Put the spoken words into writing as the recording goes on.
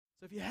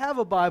So if you have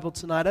a Bible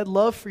tonight, I'd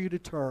love for you to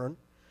turn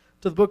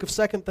to the book of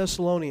 2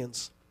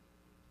 Thessalonians.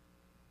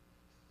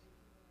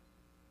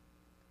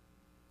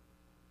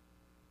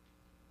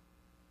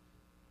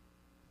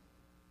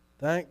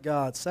 Thank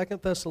God. 2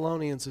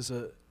 Thessalonians is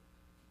an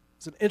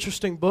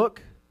interesting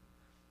book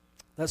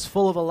that's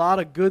full of a lot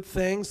of good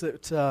things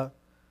that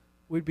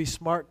we'd be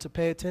smart to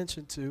pay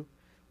attention to.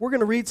 We're going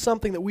to read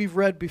something that we've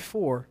read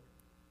before.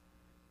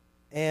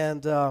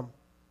 And did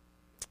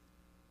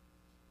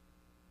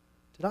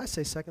I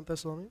say 2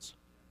 Thessalonians?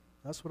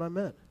 That's what I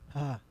meant.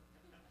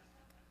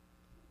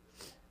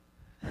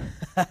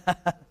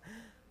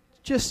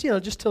 Just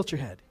tilt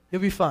your head.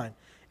 You'll be fine.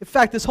 In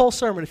fact, this whole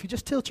sermon, if you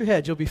just tilt your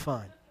head, you'll be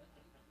fine.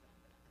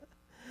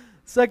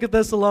 2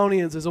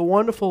 Thessalonians is a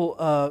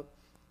wonderful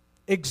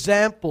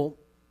example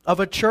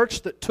of a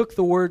church that took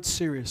the Word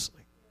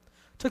seriously,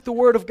 took the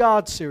Word of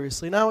God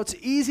seriously. Now, it's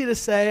easy to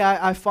say,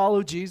 I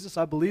follow Jesus,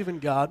 I believe in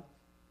God.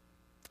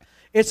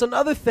 It's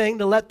another thing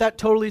to let that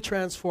totally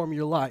transform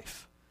your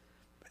life.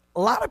 A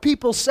lot of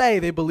people say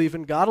they believe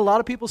in God. A lot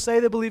of people say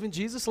they believe in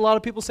Jesus. A lot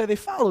of people say they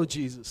follow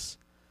Jesus.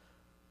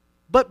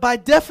 But by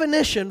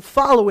definition,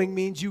 following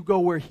means you go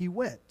where He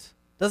went.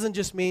 Doesn't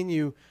just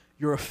mean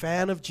you're a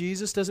fan of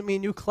Jesus. Doesn't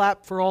mean you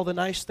clap for all the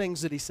nice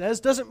things that He says.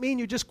 Doesn't mean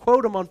you just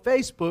quote Him on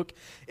Facebook.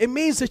 It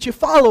means that you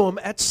follow Him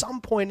at some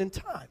point in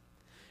time.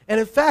 And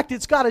in fact,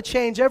 it's got to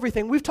change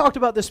everything. We've talked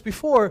about this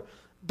before,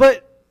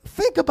 but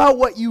think about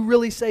what you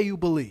really say you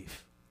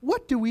believe.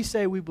 What do we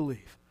say we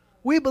believe?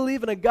 We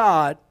believe in a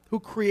God who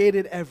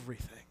created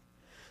everything.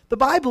 The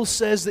Bible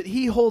says that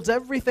He holds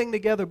everything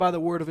together by the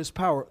word of His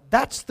power.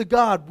 That's the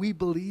God we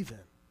believe in.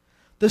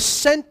 The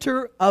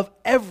center of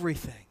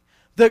everything.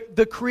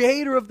 The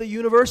creator of the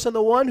universe and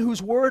the one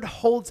whose word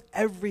holds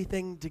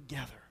everything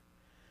together.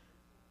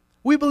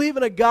 We believe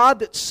in a God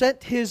that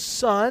sent His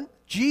Son,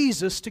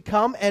 Jesus, to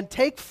come and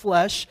take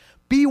flesh,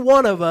 be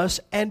one of us,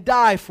 and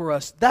die for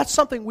us. That's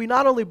something we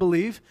not only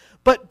believe,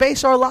 but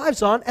base our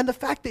lives on, and the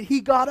fact that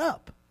He got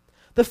up.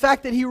 The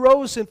fact that He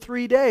rose in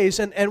 3 days,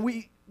 and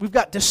we've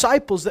got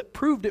disciples that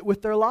proved it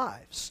with their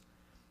lives.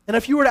 And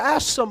if you were to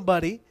ask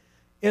somebody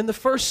in the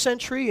first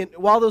century, and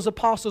while those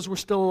apostles were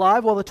still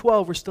alive, while the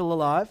 12 were still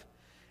alive,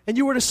 and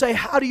you were to say,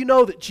 how do you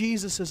know that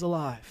Jesus is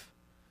alive?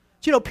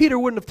 Do you know, Peter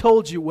wouldn't have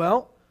told you,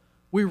 well,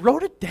 we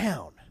wrote it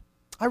down.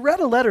 I read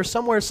a letter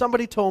somewhere,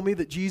 somebody told me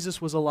that Jesus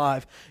was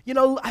alive. You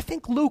know, I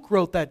think Luke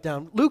wrote that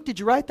down. Luke, did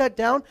you write that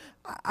down?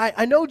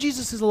 I know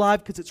Jesus is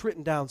alive because it's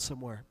written down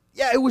somewhere.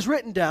 Yeah, it was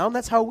written down.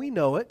 That's how we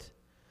know it.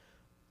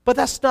 But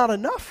that's not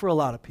enough for a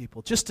lot of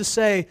people, just to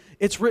say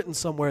it's written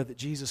somewhere that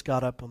Jesus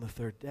got up on the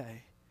third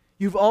day.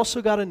 You've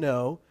also got to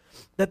know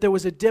that there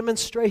was a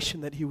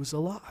demonstration that He was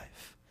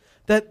alive.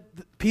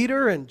 That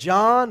Peter and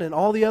John and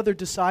all the other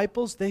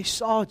disciples, they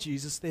saw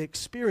Jesus, they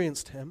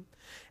experienced Him.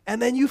 And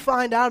then you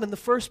find out in the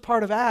first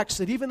part of Acts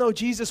that even though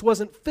Jesus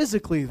wasn't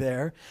physically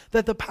there,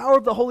 that the power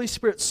of the Holy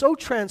Spirit so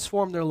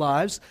transformed their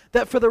lives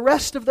that for the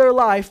rest of their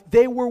life,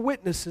 they were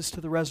witnesses to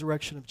the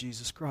resurrection of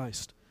Jesus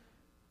Christ.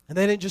 And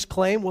they didn't just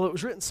claim, well, it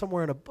was written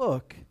somewhere in a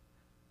book.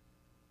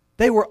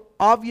 They were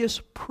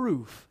obvious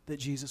proof that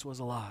Jesus was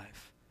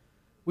alive.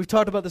 We've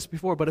talked about this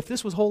before, but if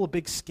this was whole a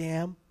big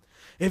scam,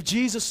 if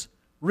Jesus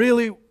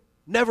really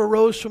never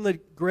rose from the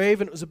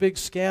grave and it was a big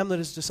scam that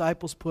His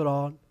disciples put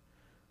on,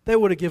 they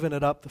would have given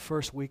it up the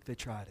first week they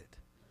tried it.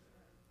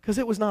 Because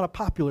it was not a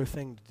popular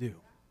thing to do.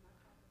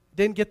 It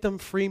didn't get them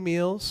free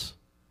meals.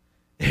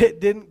 It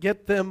didn't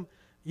get them,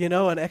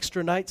 an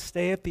extra night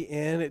stay at the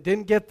inn. It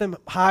didn't get them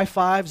high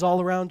fives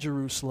all around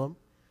Jerusalem.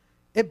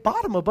 It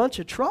bought them a bunch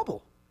of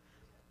trouble.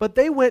 But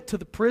they went to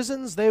the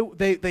prisons.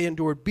 They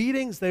endured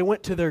beatings. They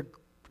went to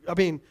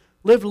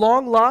lived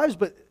long lives,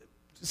 but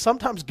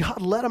sometimes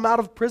God let them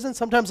out of prison.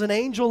 Sometimes an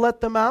angel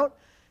let them out.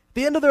 At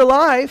the end of their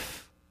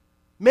life,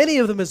 many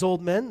of them as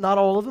old men, not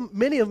all of them,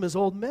 many of them as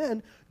old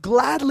men,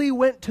 gladly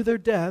went to their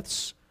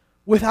deaths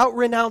without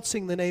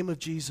renouncing the name of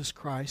Jesus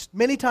Christ.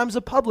 Many times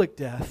a public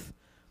death,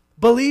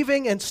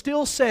 believing and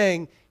still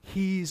saying,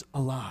 He's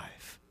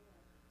alive.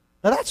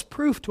 Now that's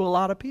proof to a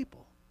lot of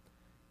people.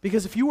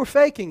 Because if you were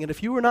faking it,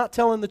 if you were not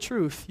telling the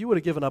truth, you would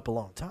have given up a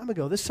long time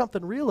ago. There's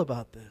something real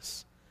about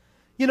this.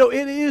 It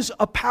is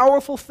a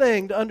powerful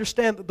thing to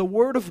understand that the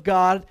Word of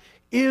God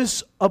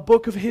is a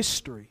book of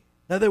history.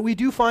 Now that we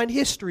do find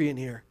history in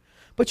here.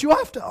 But you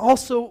have to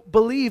also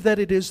believe that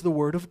it is the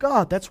Word of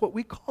God. That's what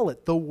we call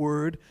it, the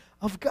Word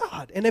of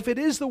God. And if it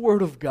is the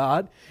Word of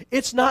God,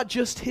 it's not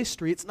just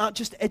history, it's not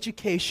just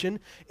education,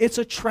 it's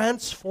a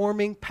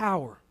transforming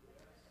power.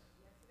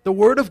 The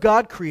Word of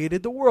God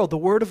created the world. The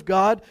Word of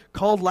God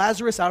called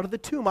Lazarus out of the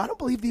tomb. I don't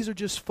believe these are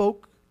just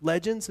folk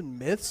legends and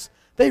myths.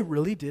 They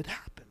really did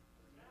happen.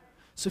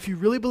 So if you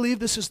really believe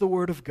this is the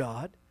Word of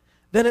God,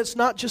 then it's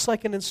not just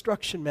like an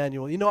instruction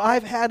manual.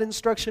 I've had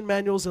instruction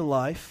manuals in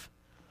life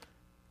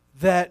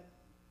that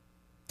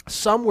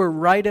some were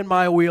right in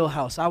my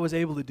wheelhouse. I was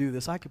able to do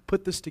this. I could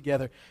put this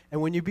together.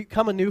 And when you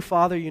become a new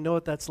father, you know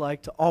what that's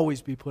like to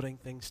always be putting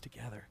things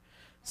together.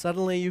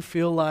 Suddenly you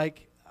feel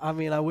like, I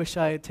mean, I wish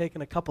I had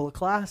taken a couple of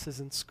classes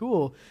in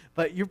school,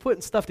 but you're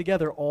putting stuff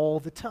together all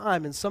the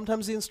time, and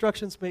sometimes the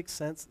instructions make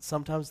sense,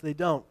 sometimes they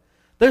don't.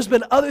 There's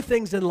been other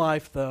things in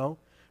life, though,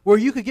 where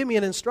you could give me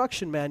an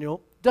instruction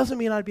manual, doesn't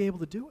mean I'd be able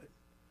to do it.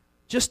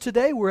 Just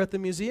today, we're at the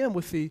museum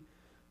with the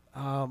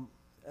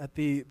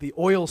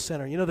oil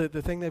center. You know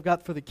the thing they've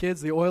got for the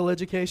kids, the oil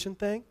education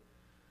thing?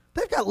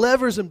 They've got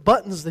levers and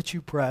buttons that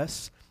you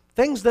press,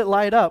 things that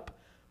light up,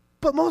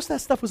 but most of that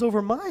stuff was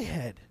over my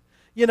head.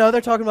 You know,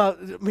 they're talking about,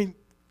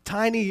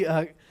 tiny,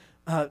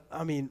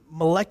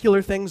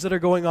 molecular things that are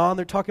going on.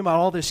 They're talking about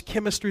all this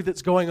chemistry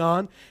that's going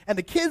on. And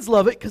the kids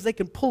love it because they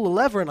can pull a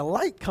lever and a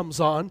light comes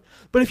on.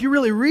 But if you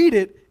really read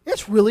it,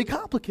 it's really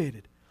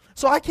complicated.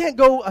 So I can't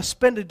go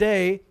spend a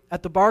day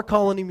at the Bar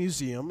Colony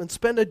Museum and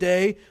spend a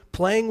day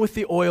playing with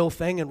the oil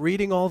thing and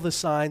reading all the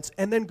signs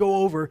and then go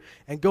over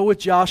and go with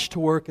Josh to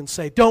work and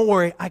say, don't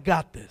worry, I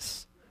got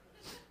this.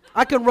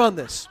 I can run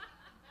this.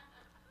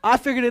 I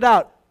figured it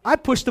out. I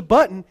pushed a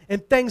button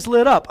and things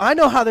lit up. I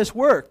know how this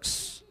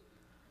works.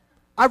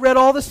 I read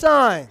all the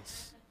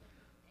signs.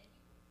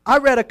 I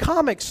read a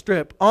comic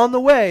strip on the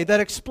way that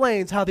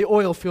explains how the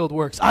oil field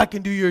works. I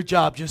can do your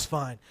job just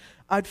fine.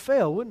 I'd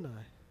fail, wouldn't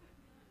I?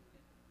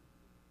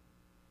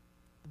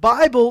 The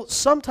Bible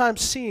sometimes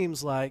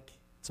seems like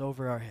it's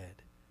over our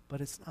head, but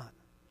it's not.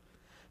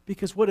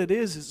 Because what it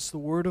is it's the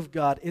Word of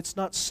God. It's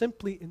not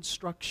simply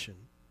instruction.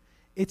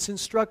 It's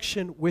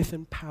instruction with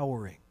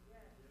empowering.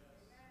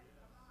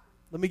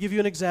 Let me give you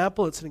an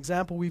example. It's an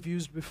example we've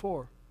used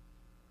before.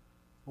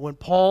 When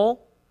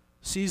Paul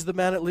sees the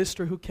man at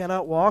Lystra who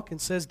cannot walk and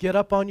says, get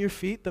up on your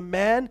feet, the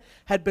man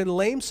had been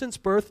lame since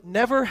birth,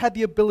 never had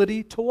the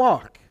ability to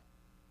walk.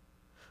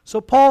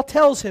 So Paul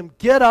tells him,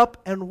 get up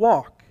and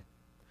walk.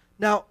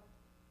 Now,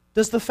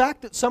 does the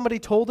fact that somebody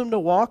told him to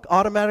walk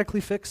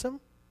automatically fix him?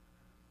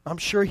 I'm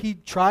sure he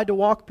tried to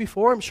walk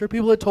before. I'm sure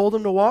people had told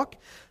him to walk.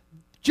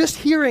 Just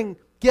hearing,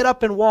 get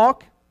up and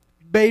walk,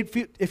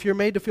 if you're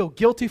made to feel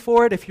guilty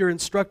for it, if you're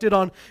instructed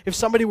on, if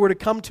somebody were to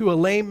come to a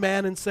lame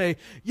man and say,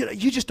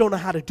 you just don't know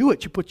how to do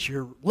it. You put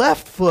your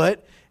left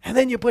foot, and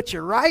then you put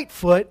your right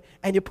foot,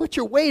 and you put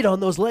your weight on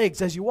those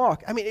legs as you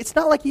walk. I mean, it's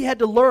not like he had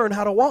to learn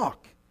how to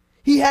walk.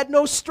 He had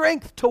no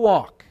strength to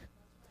walk.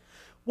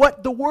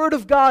 What the Word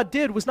of God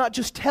did was not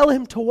just tell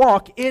him to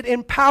walk, it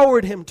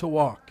empowered him to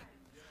walk.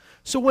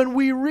 So when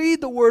we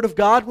read the Word of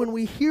God, when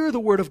we hear the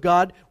Word of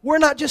God, we're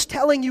not just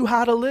telling you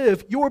how to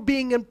live, you're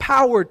being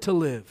empowered to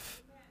live.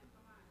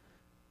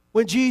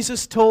 When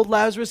Jesus told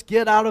Lazarus,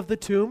 get out of the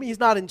tomb, he's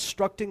not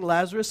instructing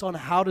Lazarus on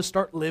how to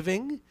start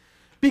living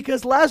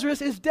because Lazarus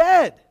is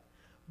dead.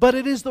 But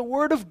it is the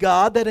Word of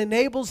God that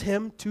enables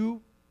him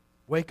to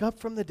wake up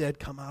from the dead,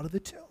 come out of the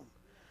tomb.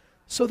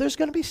 So there's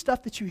going to be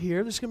stuff that you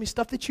hear, there's going to be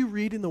stuff that you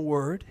read in the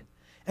Word,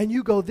 and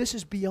you go, this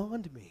is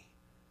beyond me.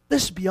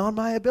 This is beyond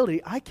my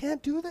ability. I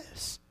can't do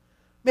this.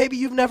 Maybe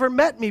you've never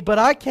met me, but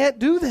I can't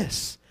do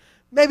this.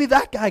 Maybe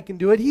that guy can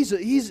do it. He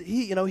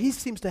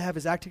seems to have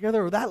his act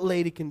together, or that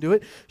lady can do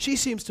it. She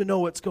seems to know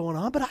what's going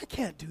on, but I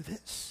can't do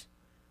this.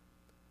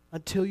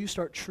 Until you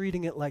start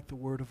treating it like the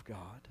Word of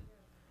God.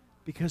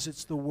 Because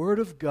it's the Word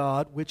of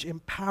God which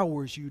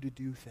empowers you to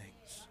do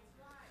things.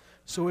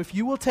 So if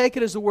you will take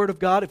it as the Word of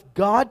God, if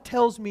God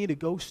tells me to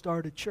go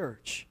start a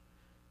church,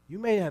 you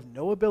may have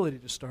no ability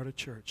to start a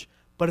church.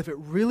 But if it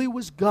really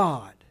was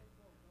God,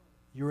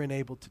 you're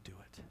enabled to do it.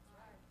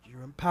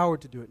 You're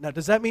empowered to do it. Now,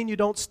 does that mean you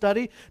don't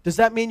study? Does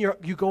that mean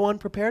you go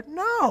unprepared?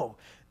 No.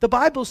 The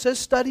Bible says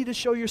study to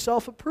show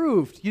yourself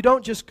approved. You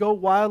don't just go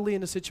wildly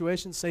into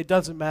situations and say,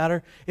 doesn't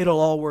matter, it'll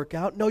all work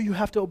out. No, you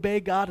have to obey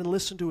God and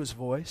listen to His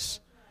voice.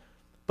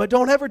 But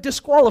don't ever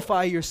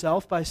disqualify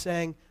yourself by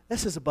saying,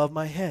 this is above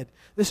my head.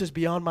 This is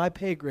beyond my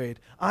pay grade.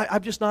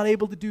 I'm just not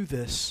able to do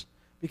this.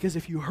 Because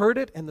if you heard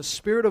it and the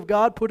Spirit of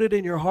God put it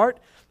in your heart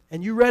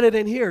and you read it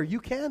in here, you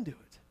can do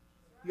it.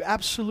 You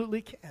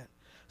absolutely can.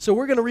 So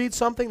we're going to read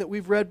something that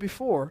we've read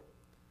before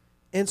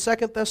in 2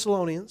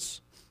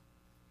 Thessalonians.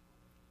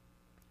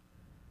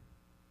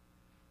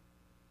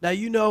 Now,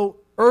 you know,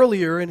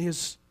 earlier in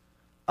his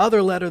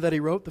other letter that he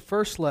wrote, the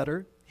first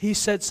letter, he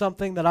said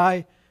something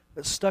that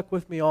stuck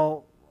with me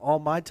all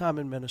my time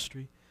in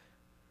ministry,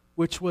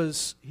 which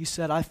was, he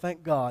said, I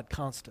thank God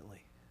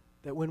constantly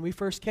that when we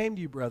first came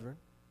to you, brethren,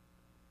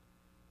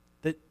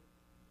 that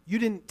you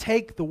didn't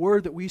take the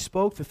word that we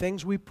spoke, the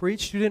things we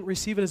preached, you didn't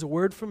receive it as a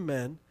word from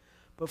men,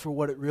 but for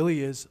what it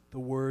really is, the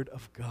Word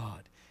of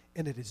God.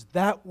 And it is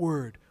that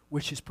Word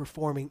which is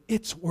performing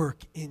its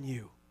work in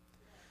you.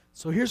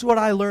 So here's what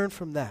I learned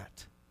from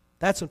that.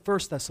 That's in 1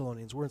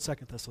 Thessalonians. We're in 2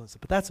 Thessalonians,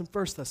 but that's in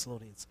 1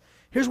 Thessalonians.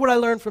 Here's what I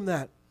learned from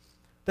that.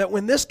 That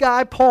when this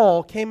guy,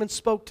 Paul, came and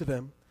spoke to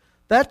them,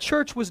 that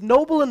church was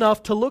noble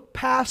enough to look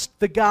past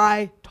the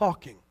guy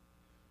talking.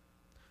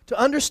 To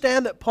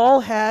understand that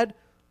Paul had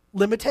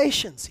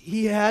limitations.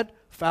 He had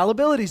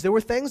fallibilities. There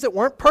were things that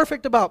weren't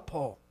perfect about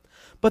Paul.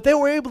 But they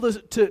were able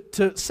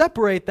to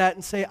separate that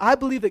and say, I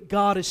believe that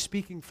God is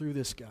speaking through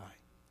this guy.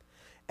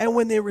 And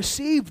when they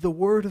received the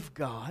Word of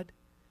God,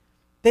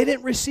 They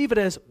didn't receive it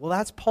as, well,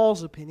 that's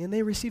Paul's opinion.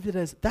 They received it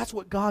as, that's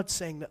what God's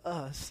saying to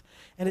us.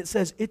 And it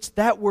says, it's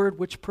that word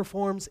which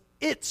performs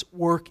its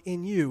work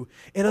in you.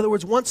 In other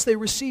words, once they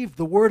received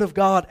the word of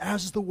God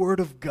as the word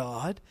of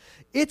God,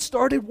 it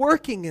started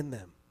working in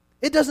them.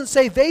 It doesn't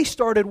say they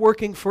started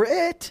working for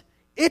it.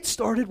 It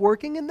started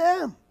working in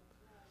them.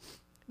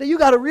 Now you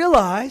got to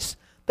realize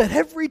that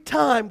every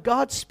time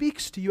God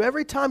speaks to you,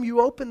 every time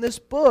you open this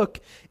book,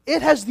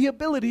 it has the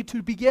ability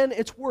to begin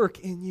its work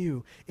in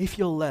you if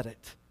you'll let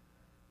it.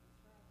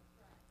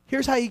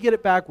 Here's how you get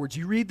it backwards.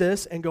 You read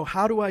this and go,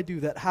 how do I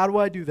do that? How do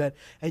I do that?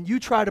 And you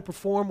try to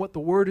perform what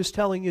the Word is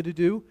telling you to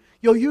do.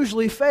 You'll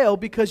usually fail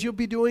because you'll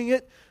be doing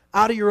it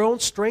out of your own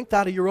strength,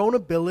 out of your own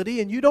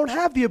ability, and you don't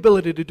have the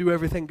ability to do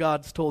everything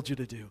God's told you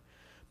to do.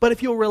 But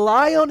if you'll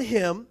rely on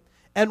Him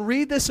and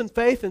read this in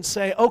faith and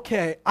say,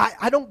 okay,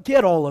 I don't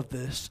get all of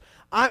this.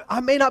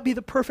 I may not be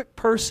the perfect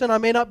person. I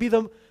may not be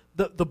the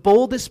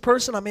boldest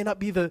person. I may not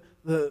be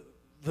the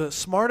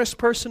smartest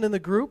person in the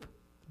group.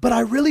 But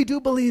I really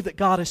do believe that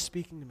God is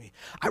speaking to me.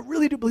 I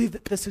really do believe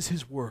that this is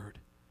His Word.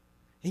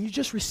 And you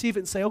just receive it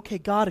and say, okay,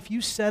 God, if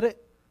you said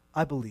it,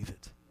 I believe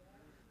it.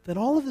 Then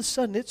all of a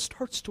sudden it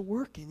starts to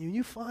work in you. And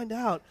you find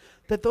out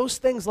that those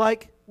things,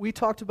 like we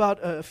talked about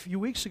a few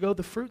weeks ago,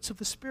 the fruits of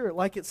the Spirit,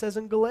 like it says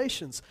in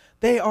Galatians,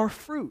 they are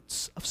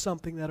fruits of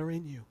something that are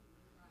in you.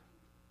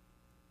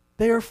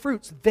 They are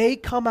fruits. They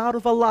come out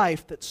of a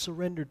life that's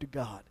surrendered to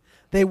God.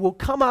 They will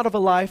come out of a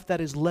life that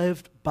is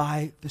lived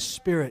by the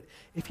Spirit.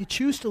 If you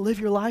choose to live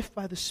your life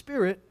by the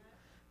Spirit,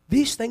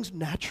 these things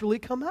naturally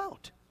come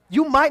out.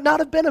 You might not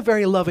have been a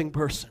very loving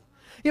person.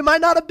 You might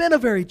not have been a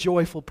very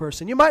joyful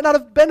person. You might not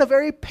have been a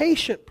very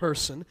patient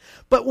person.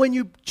 But when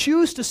you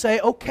choose to say,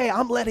 okay,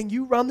 I'm letting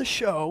you run the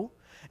show,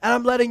 and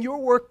I'm letting your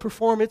work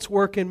perform its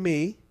work in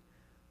me,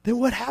 then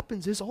what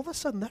happens is all of a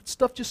sudden that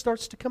stuff just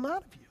starts to come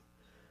out of you.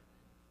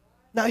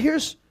 Now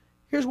here's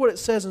what it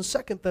says in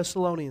 2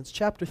 Thessalonians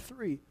chapter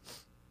 3.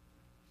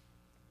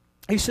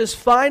 He says,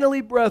 finally,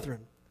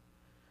 brethren,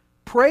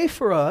 pray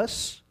for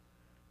us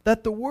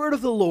that the word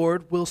of the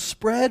Lord will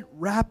spread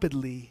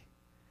rapidly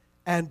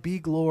and be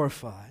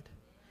glorified,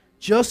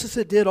 just as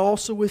it did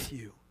also with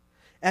you,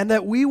 and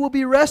that we will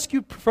be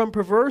rescued from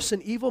perverse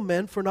and evil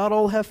men, for not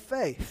all have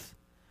faith.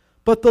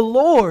 But the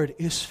Lord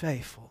is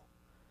faithful,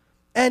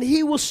 and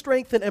He will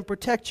strengthen and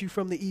protect you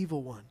from the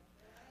evil one.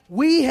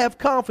 We have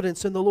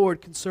confidence in the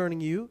Lord concerning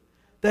you,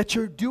 that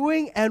you're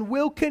doing and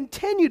will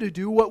continue to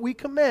do what we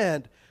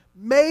command.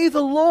 May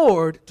the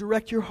Lord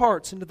direct your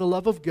hearts into the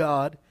love of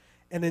God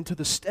and into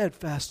the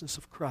steadfastness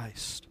of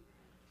Christ.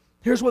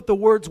 Here's what the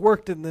words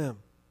worked in them.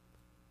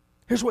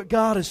 Here's what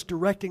God is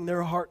directing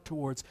their heart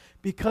towards.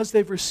 Because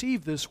they've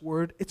received this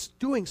word, it's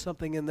doing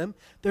something in them.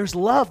 There's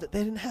love that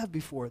they didn't have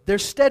before.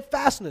 There's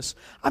steadfastness.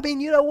 I mean,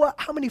 you know what?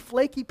 How many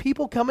flaky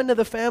people come into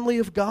the family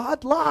of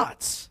God?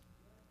 Lots.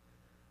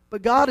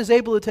 But God is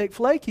able to take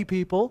flaky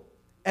people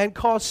and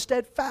cause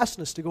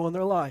steadfastness to go in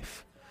their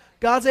life.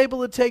 God's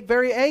able to take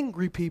very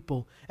angry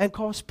people and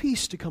cause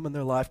peace to come in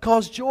their life,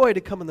 cause joy to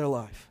come in their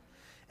life.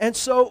 And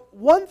so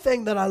one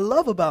thing that I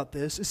love about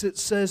this is it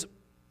says,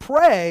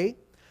 pray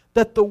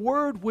that the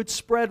word would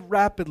spread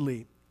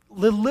rapidly.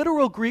 The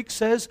literal Greek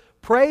says,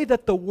 pray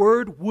that the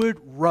word would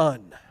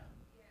run.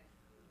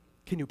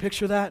 Can you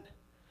picture that?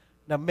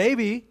 Now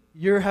maybe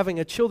you're having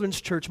a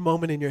children's church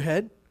moment in your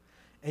head,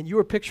 and you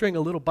are picturing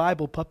a little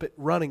Bible puppet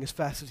running as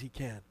fast as he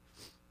can.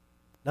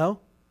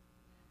 No?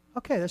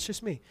 Okay, that's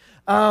just me.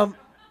 But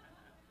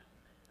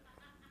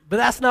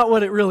that's not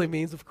what it really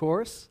means, of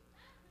course.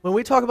 When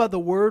we talk about the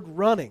word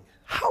running,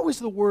 how is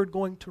the word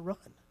going to run?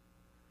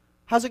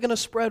 How's it going to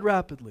spread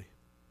rapidly?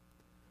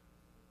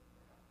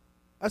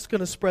 That's going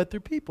to spread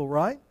through people,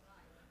 right?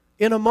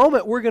 In a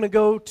moment, we're going to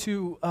go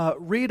to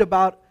read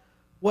about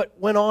what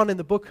went on in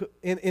the book,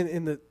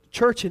 in the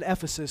church in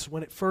Ephesus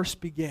when it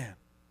first began.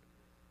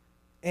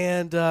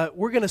 And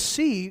we're going to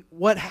see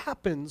what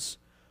happens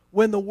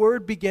when the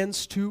word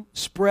begins to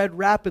spread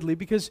rapidly.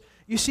 Because,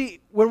 you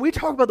see, when we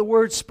talk about the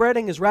word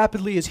spreading as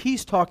rapidly as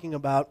he's talking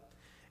about,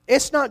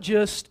 it's not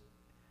just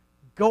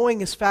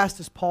going as fast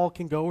as Paul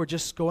can go or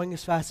just going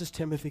as fast as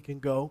Timothy can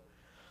go.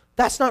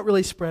 That's not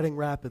really spreading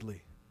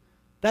rapidly.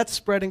 That's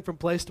spreading from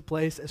place to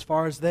place as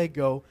far as they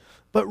go.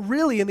 But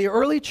really, in the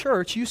early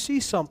church, you see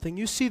something.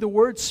 You see the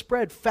word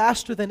spread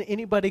faster than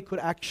anybody could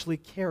actually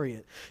carry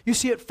it. You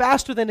see it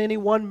faster than any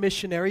one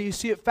missionary. You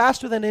see it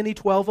faster than any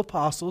 12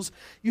 apostles.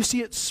 You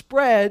see it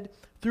spread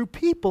through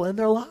people in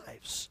their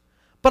lives.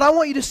 But I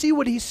want you to see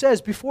what he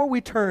says. Before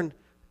we turn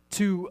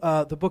to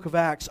the book of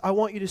Acts, I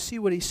want you to see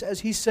what he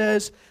says. He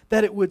says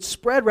that it would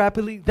spread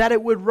rapidly, that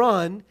it would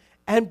run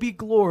and be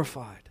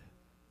glorified.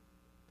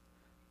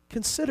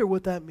 Consider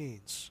what that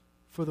means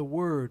for the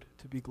word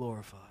to be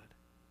glorified.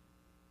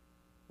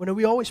 When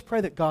we always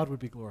pray that God would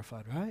be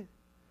glorified, right?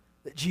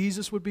 That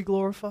Jesus would be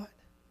glorified.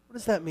 What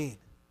does that mean?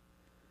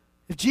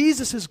 If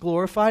Jesus is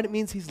glorified, it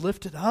means he's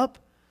lifted up.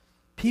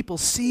 People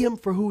see him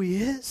for who he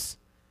is.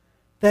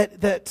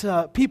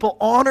 That people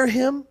honor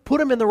him,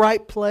 put him in the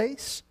right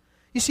place.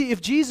 You see,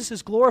 if Jesus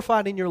is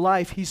glorified in your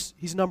life,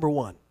 he's number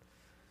one.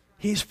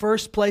 He's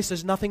first place.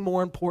 There's nothing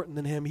more important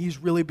than him. He's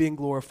really being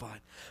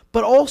glorified.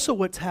 But also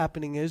what's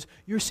happening is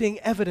you're seeing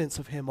evidence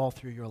of him all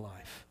through your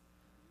life.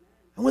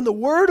 And when the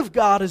Word of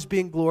God is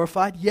being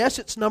glorified, yes,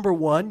 it's number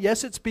one.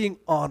 Yes, it's being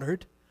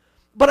honored.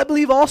 But I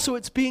believe also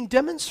it's being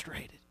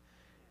demonstrated.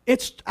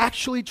 It's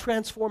actually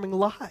transforming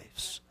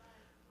lives.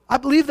 I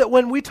believe that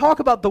when we talk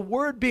about the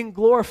Word being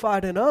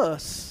glorified in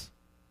us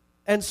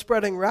and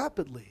spreading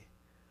rapidly,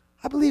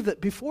 I believe that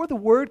before the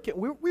Word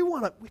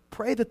we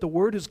pray that the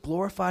Word is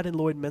glorified in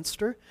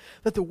Lloydminster,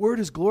 that the Word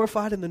is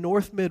glorified in the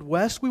North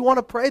Midwest. We want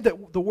to pray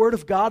that the Word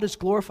of God is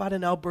glorified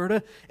in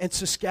Alberta and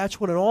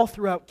Saskatchewan and all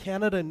throughout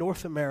Canada and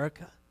North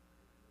America.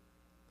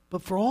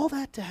 But for all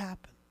that to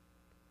happen,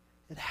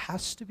 it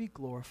has to be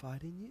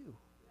glorified in you.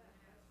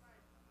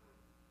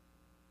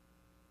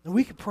 And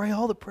we can pray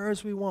all the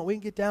prayers we want. We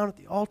can get down at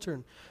the altar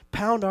and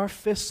pound our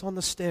fists on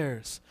the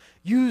stairs.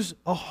 Use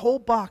a whole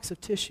box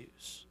of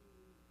tissues.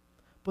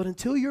 But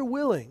until you're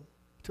willing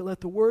to let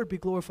the Word be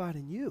glorified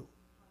in you,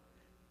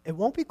 it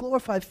won't be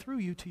glorified through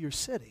you to your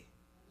city.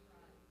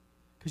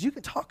 Because you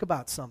can talk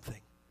about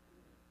something,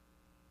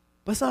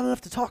 but it's not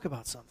enough to talk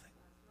about something.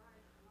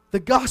 The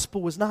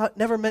gospel was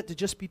never meant to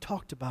just be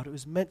talked about. It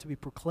was meant to be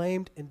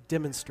proclaimed and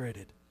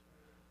demonstrated.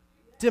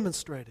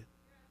 Demonstrated.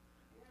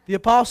 The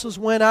apostles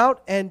went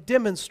out and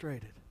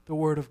demonstrated the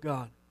Word of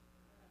God.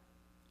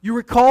 You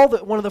recall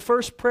that one of the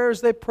first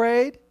prayers they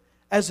prayed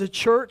as a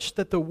church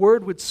that the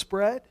Word would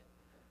spread?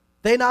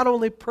 They not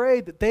only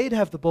prayed that they'd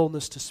have the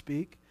boldness to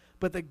speak,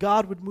 but that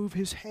God would move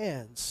His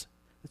hands,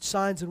 that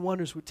signs and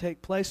wonders would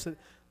take place. That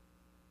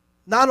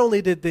not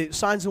only did the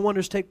signs and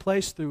wonders take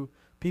place through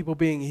people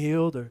being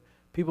healed or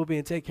people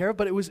being taken care of,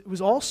 but it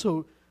was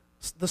also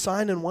the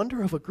sign and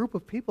wonder of a group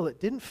of people that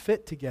didn't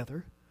fit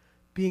together,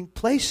 being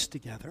placed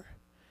together,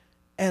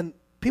 and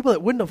people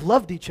that wouldn't have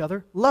loved each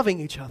other, loving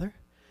each other,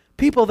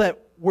 people that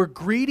were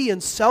greedy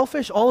and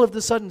selfish, all of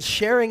a sudden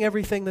sharing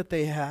everything that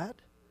they had.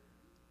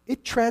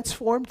 It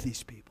transformed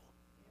these people.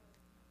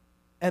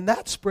 And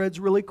that spreads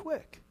really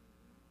quick.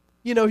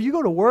 You know, you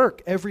go to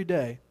work every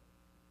day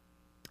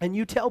and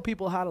you tell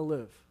people how to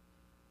live.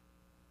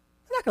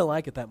 They're not going to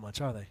like it that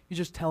much, are they? You're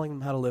just telling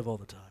them how to live all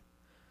the time.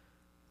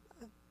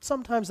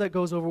 Sometimes that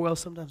goes over well,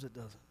 sometimes it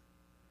doesn't.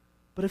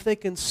 But if they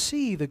can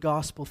see the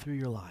gospel through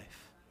your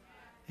life,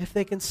 if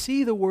they can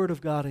see the Word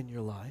of God in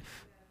your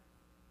life,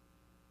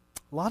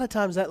 a lot of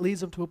times that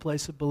leads them to a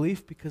place of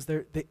belief because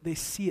they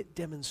see it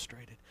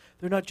demonstrated.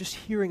 They're not just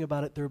hearing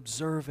about it, they're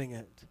observing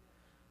it.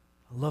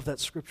 I love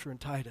that scripture in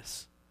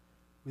Titus,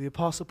 where the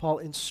Apostle Paul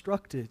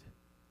instructed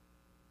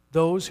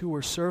those who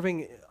were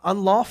serving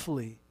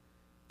unlawfully.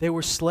 They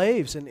were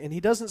slaves, and he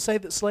doesn't say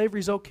that slavery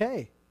is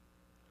okay.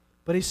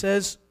 But he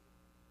says,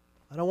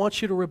 I don't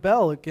want you to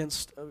rebel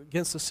against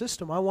the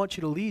system. I want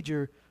you to lead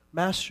your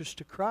masters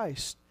to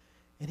Christ.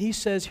 And he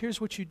says, here's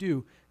what you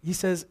do. He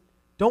says,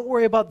 don't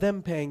worry about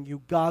them paying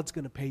you. God's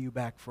going to pay you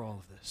back for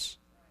all of this.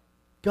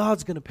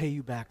 God's going to pay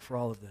you back for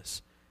all of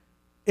this.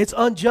 It's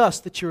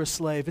unjust that you're a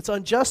slave. It's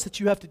unjust that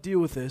you have to deal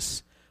with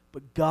this,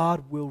 but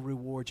God will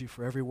reward you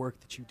for every work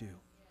that you do.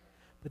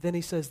 But then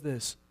he says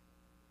this,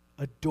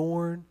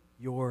 adorn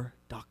your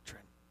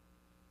doctrine.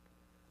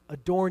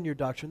 Adorn your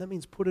doctrine. That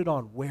means put it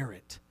on, wear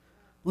it.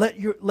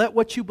 Let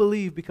what you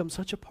believe become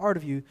such a part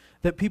of you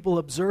that people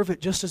observe it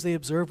just as they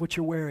observe what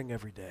you're wearing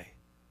every day.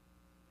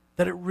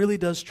 That it really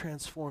does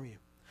transform you.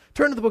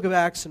 Turn to the book of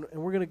Acts, and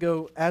we're going to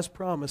go, as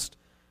promised,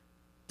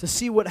 to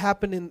see what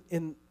happened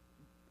in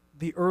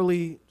the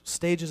early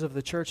stages of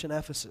the church in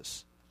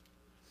Ephesus.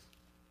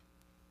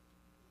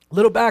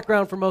 Little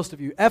background for most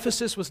of you.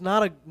 Ephesus was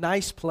not a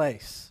nice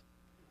place.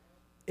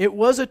 It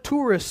was a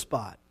tourist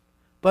spot,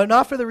 but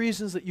not for the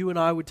reasons that you and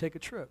I would take a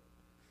trip.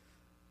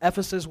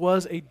 Ephesus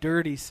was a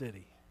dirty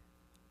city.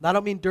 Now, I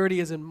don't mean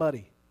dirty as in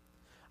muddy.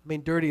 I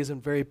mean dirty as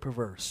in very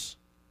perverse.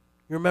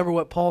 You remember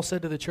what Paul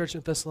said to the church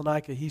in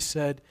Thessalonica? He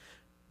said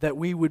that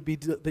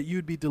that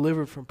you'd be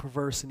delivered from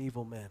perverse and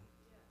evil men.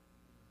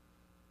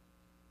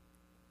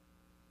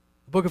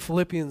 The book of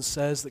Philippians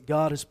says that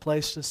God has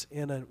placed us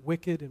in a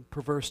wicked and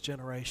perverse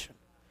generation,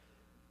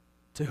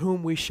 to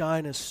whom we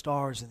shine as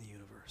stars in the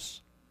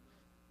universe.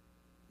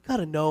 You've got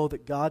to know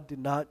that God did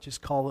not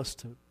just call us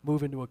to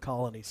move into a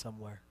colony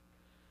somewhere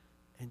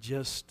and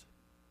just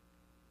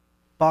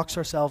box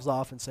ourselves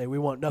off and say, we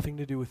want nothing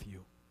to do with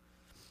you.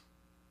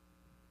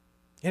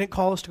 He didn't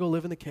call us to go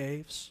live in the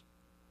caves.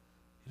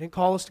 He didn't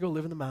call us to go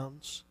live in the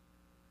mountains.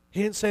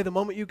 He didn't say, the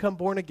moment you come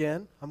born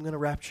again, I'm going to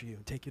rapture you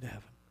and take you to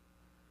heaven.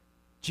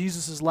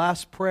 Jesus'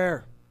 last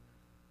prayer,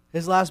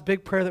 his last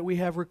big prayer that we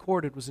have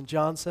recorded was in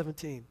John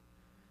 17.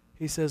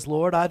 He says,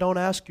 Lord, I don't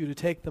ask you to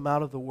take them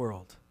out of the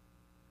world,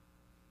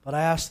 but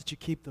I ask that you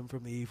keep them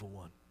from the evil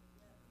one.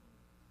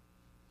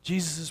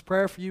 Jesus'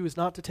 prayer for you is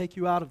not to take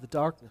you out of the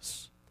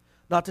darkness,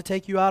 not to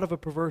take you out of a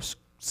perverse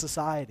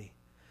society,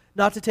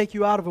 not to take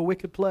you out of a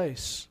wicked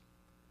place,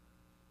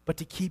 but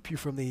to keep you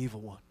from the evil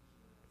one,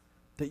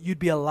 that you'd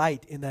be a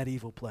light in that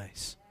evil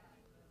place.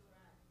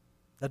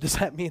 Now, does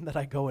that mean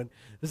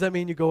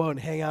you go out and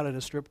hang out at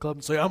a strip club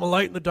and say, I'm a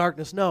light in the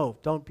darkness? No,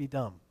 don't be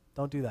dumb.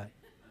 Don't do that.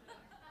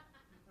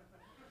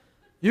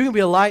 You can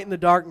be a light in the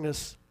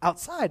darkness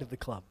outside of the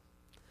club.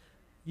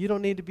 You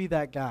don't need to be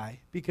that guy,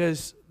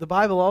 because the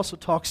Bible also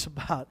talks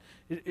about,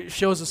 it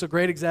shows us a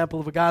great example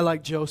of a guy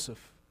like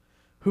Joseph,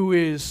 who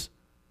is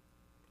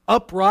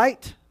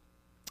upright,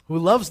 who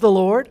loves the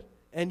Lord,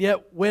 and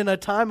yet when a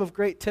time of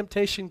great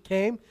temptation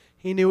came,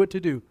 he knew what to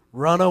do: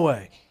 run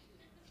away.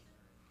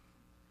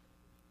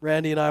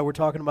 Randy and I were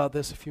talking about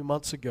this a few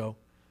months ago.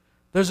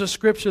 There's a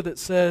scripture that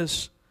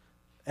says,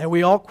 and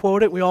we all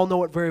quote it, we all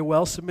know it very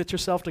well: submit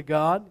yourself to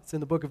God. It's in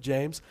the book of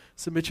James.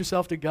 Submit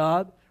yourself to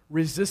God,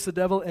 resist the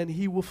devil, and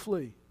he will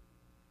flee.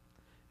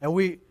 And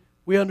we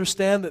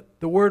understand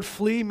that the word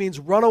flee means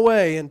run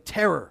away in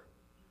terror.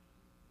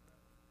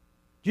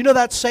 Do you know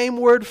that same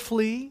word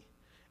flee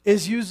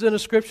is used in a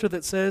scripture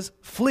that says,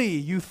 flee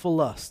youthful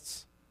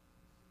lusts?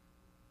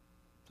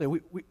 So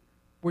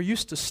we're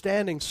used to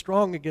standing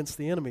strong against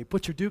the enemy.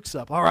 Put your dukes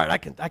up. All right, I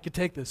can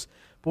take this.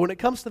 But when it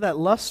comes to that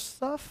lust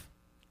stuff,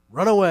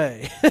 run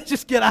away.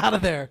 Just get out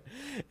of there.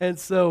 And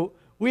so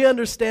we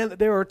understand that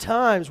there are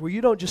times where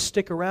you don't just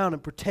stick around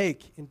and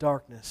partake in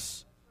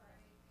darkness.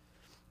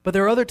 But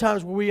there are other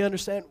times where we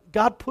understand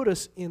God put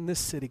us in this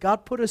city.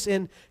 God put us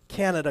in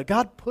Canada.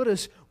 God put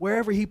us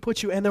wherever He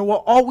put you. And there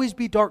will always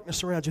be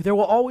darkness around you. There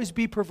will always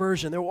be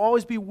perversion. There will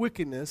always be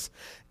wickedness.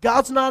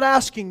 God's not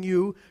asking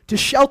you to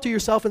shelter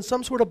yourself in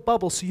some sort of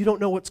bubble so you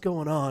don't know what's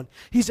going on.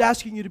 He's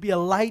asking you to be a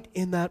light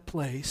in that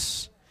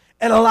place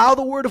and allow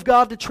the Word of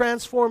God to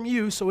transform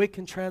you so it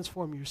can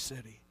transform your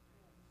city.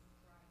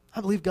 I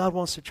believe God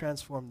wants to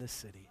transform this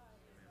city.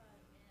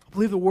 I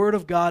believe the Word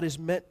of God is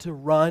meant to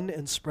run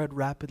and spread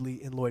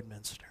rapidly in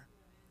Lloydminster.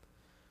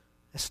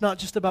 It's not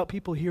just about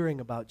people hearing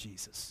about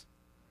Jesus.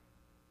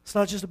 It's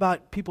not just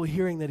about people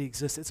hearing that He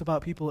exists. It's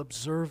about people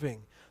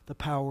observing the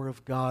power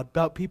of God,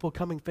 about people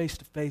coming face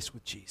to face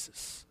with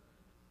Jesus.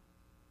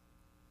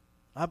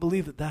 I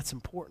believe that that's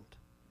important.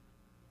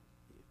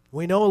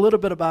 We know a little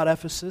bit about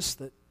Ephesus,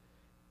 that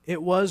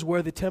it was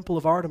where the temple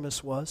of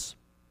Artemis was.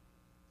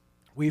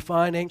 We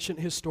find ancient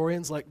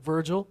historians like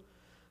Virgil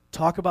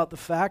talk about the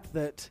fact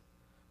that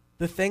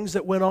the things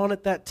that went on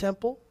at that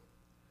temple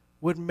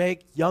would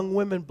make young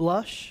women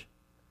blush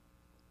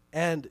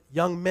and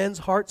young men's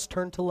hearts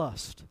turn to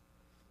lust.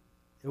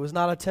 It was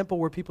not a temple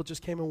where people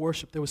just came and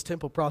worshiped. There was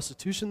temple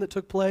prostitution that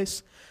took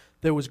place.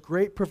 There was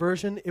great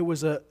perversion. It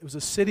was a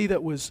city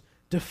that was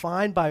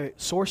defined by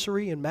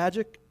sorcery and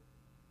magic,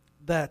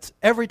 that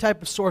every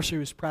type of sorcery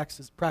was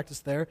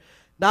practiced there.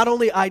 Not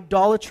only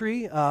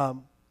idolatry,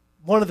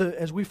 one of the,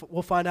 as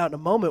we'll find out in a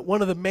moment,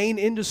 one of the main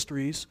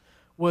industries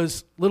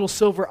was little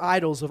silver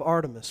idols of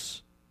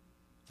Artemis,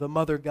 the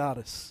mother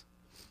goddess.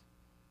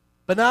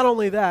 But not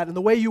only that, and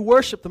the way you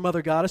worship the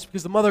mother goddess,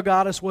 because the mother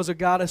goddess was a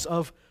goddess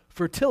of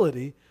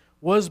fertility,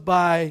 was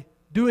by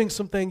doing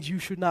some things you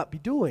should not be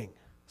doing,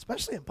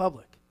 especially in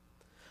public.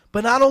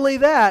 But not only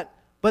that,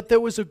 but there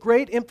was a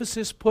great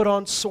emphasis put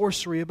on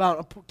sorcery,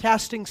 about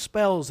casting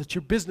spells that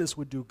your business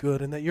would do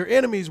good and that your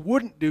enemies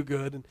wouldn't do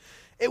good. And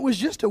it was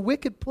just a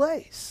wicked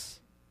place.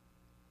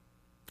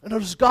 And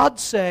does God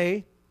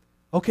say,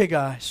 okay,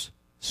 guys,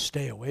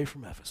 stay away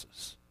from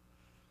Ephesus?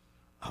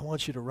 I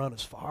want you to run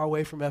as far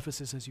away from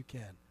Ephesus as you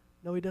can.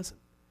 No, He doesn't.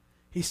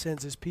 He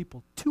sends His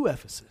people to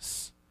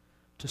Ephesus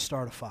to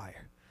start a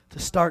fire, to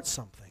start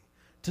something,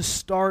 to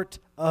start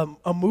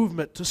a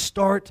movement, to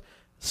start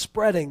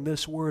spreading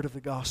this word of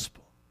the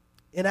gospel.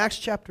 In Acts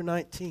chapter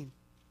 19,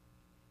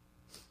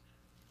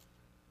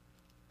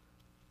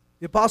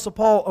 the Apostle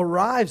Paul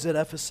arrives at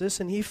Ephesus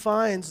and he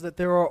finds that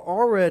there are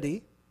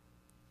already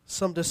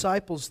some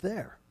disciples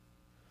there.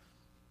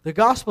 The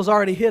gospel's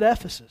already hit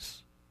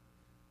Ephesus.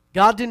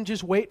 God didn't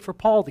just wait for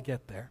Paul to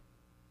get there.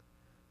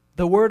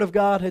 The word of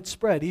God had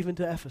spread even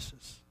to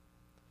Ephesus.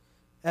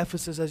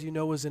 Ephesus, as you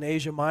know, was in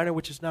Asia Minor,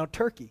 which is now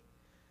Turkey.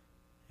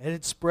 It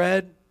had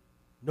spread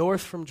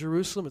north from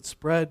Jerusalem. It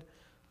spread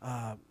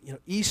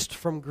east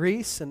from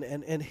Greece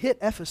and hit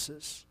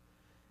Ephesus.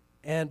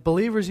 And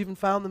believers even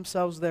found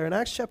themselves there. In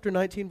Acts chapter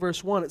 19,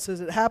 verse 1, it says,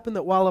 "It happened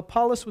that while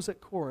Apollos was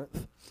at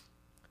Corinth,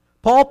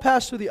 Paul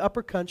passed through the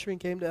upper country and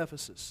came to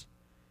Ephesus.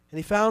 And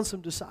he found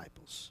some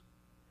disciples.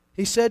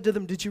 He said to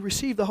them, 'Did you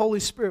receive the Holy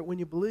Spirit when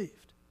you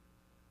believed?'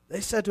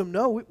 They said to him,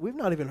 'No, we've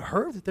not even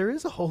heard that there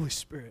is a Holy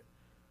Spirit.'"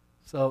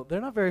 So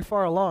they're not very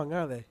far along,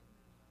 are they?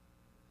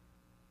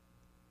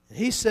 And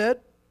he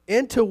said,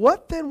 "Into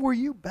what then were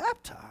you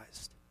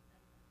baptized?"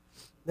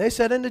 They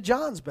said, "Into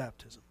John's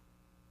baptism."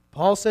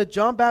 Paul said,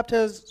 "John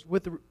baptized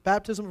with the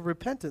baptism of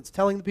repentance,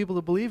 telling the people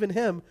to believe in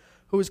Him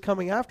who is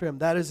coming after him,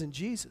 that is, in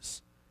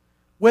Jesus."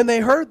 When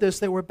they heard this,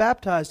 they were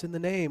baptized in the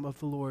name of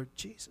the Lord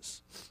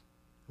Jesus.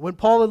 When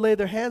Paul had laid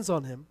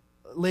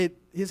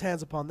his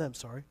hands upon them,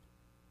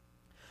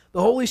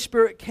 the Holy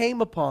Spirit came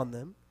upon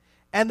them,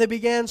 and they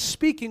began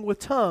speaking with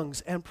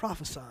tongues and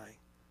prophesying.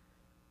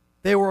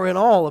 They were in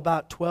all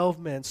about 12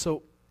 men.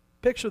 So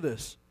picture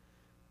this.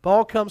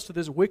 Paul comes to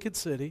this wicked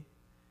city,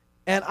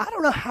 and I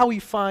don't know how he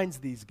finds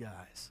these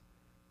guys,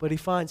 but he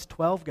finds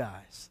 12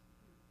 guys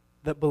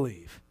that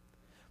believe.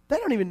 They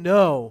don't even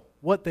know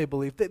what they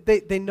believe.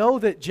 They know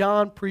that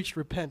John preached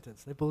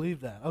repentance. They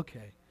believe that.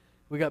 Okay.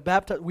 We got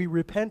baptized. We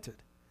repented.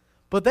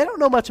 But they don't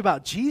know much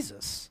about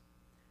Jesus.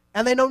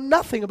 And they know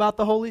nothing about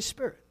the Holy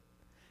Spirit.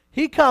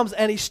 He comes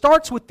and he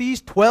starts with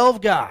these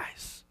 12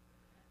 guys.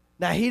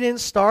 Now, he didn't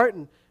start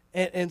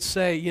and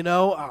say, you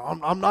know,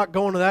 I'm not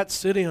going to that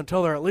city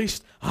until there are at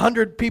least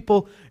 100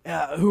 people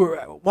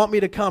who want me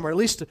to come, or at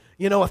least,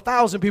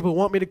 1,000 people who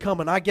want me to come,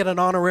 and I get an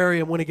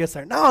honorarium when he gets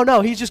there.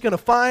 No, he's just going to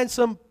find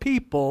some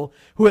people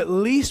who at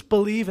least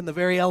believe in the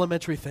very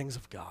elementary things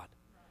of God.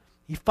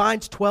 He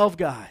finds 12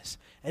 guys,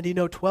 and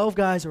 12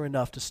 guys are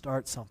enough to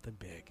start something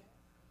big.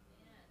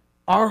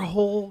 Our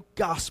whole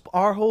gospel,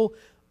 our whole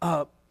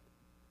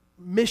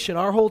mission,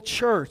 our whole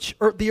church,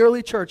 or the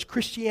early church,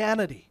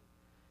 Christianity,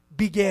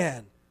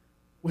 began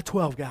with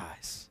 12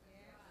 guys.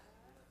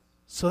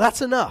 So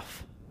that's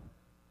enough.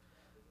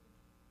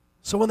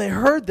 So when they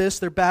heard this,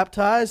 they're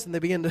baptized and they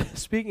begin to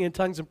speaking in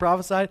tongues and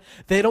prophesy.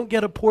 They don't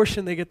get a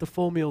portion, they get the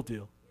full meal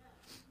deal.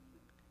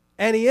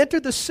 And he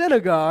entered the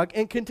synagogue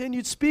and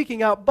continued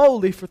speaking out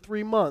boldly for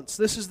 3 months.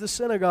 This is the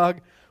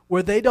synagogue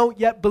where they don't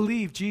yet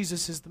believe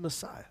Jesus is the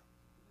Messiah.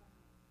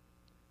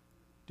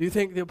 Do you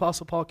think the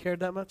Apostle Paul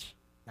cared that much?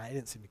 No, he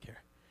didn't seem to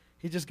care.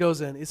 He just goes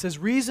in. It says,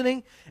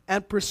 reasoning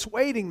and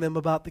persuading them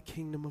about the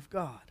kingdom of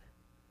God.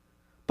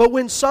 But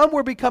when some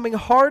were becoming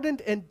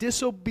hardened and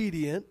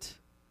disobedient,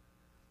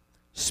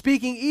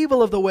 speaking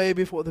evil of the way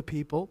before the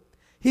people,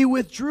 he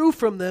withdrew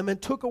from them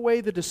and took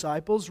away the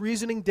disciples,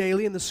 reasoning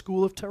daily in the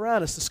school of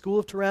Tyrannus. The school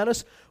of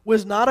Tyrannus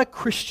was not a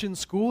Christian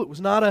school. It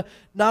was not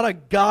a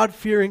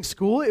God-fearing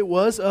school. It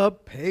was a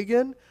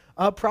pagan,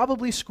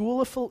 probably school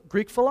of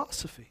Greek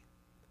philosophy.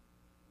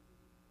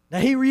 Now,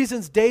 he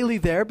reasons daily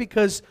there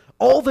because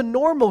all the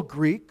normal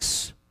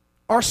Greeks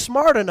are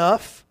smart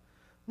enough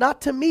not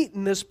to meet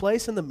in this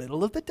place in the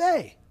middle of the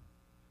day.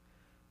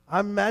 I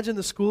imagine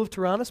the school of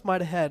Tyrannus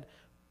might have had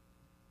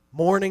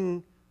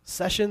morning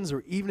sessions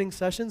or evening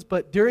sessions,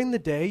 but during the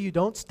day, you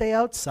don't stay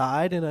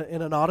outside in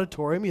an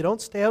auditorium. You don't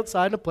stay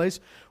outside in a place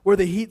where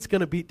the heat's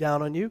going to beat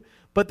down on you.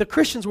 But the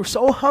Christians were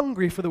so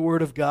hungry for the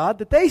Word of God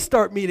that they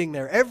start meeting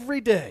there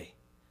every day.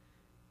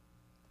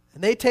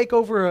 And they take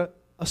over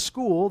a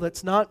school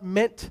that's not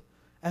meant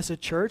as a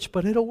church,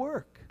 but it'll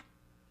work.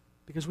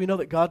 Because we know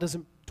that God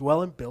doesn't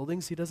dwell in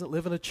buildings. He doesn't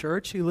live in a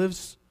church. He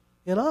lives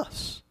in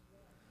us.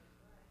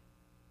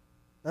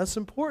 That's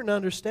important to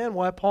understand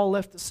why Paul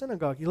left the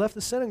synagogue. He left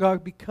the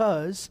synagogue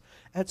because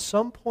at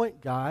some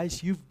point,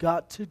 guys, you've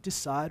got to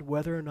decide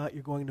whether or not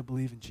you're going to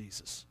believe in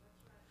Jesus.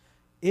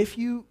 If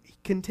you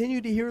continue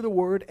to hear the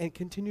word and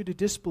continue to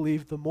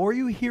disbelieve, the more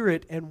you hear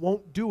it and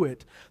won't do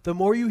it, the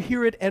more you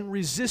hear it and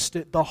resist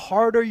it, the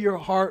harder your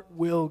heart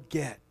will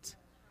get.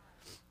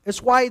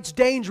 It's why it's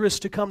dangerous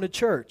to come to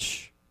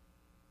church.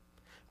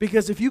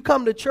 Because if you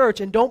come to church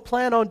and don't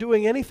plan on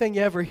doing anything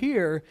you ever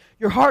hear,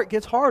 your heart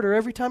gets harder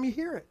every time you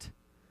hear it.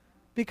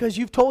 Because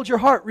you've told your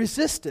heart,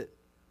 resist it.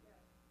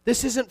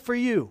 This isn't for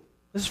you.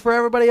 This is for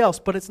everybody else,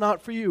 but it's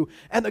not for you.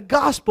 And the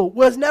gospel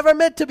was never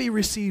meant to be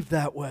received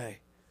that way.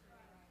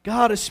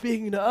 God is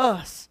speaking to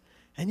us,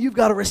 and you've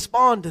got to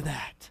respond to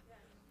that.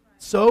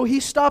 So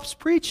he stops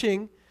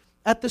preaching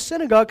at the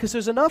synagogue because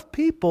there's enough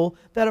people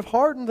that have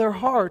hardened their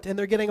heart, and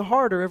they're getting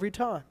harder every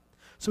time.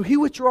 So he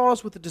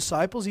withdraws with the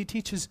disciples. He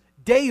teaches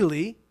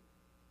daily.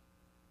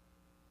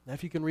 Now,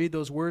 if you can read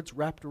those words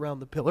wrapped around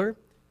the pillar,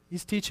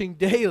 he's teaching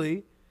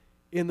daily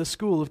in the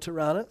school of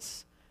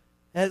Tyrannus.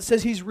 And it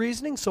says he's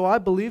reasoning, so I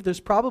believe there's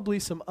probably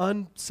some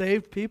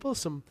unsaved people,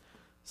 some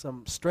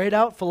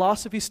straight-out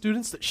philosophy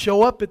students that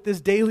show up at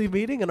this daily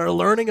meeting and are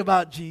learning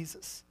about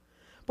Jesus.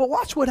 But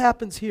watch what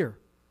happens here.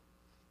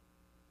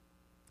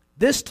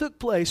 This took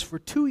place for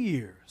 2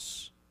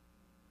 years.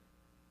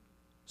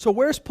 So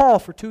where's Paul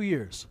for 2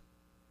 years?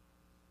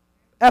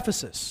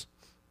 Ephesus.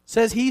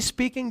 Says he's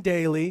speaking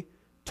daily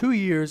 2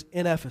 years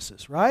in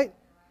Ephesus, right?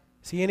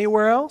 Is he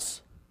anywhere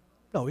else?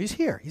 No, he's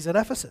here. He's at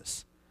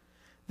Ephesus.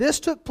 This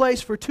took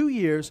place for 2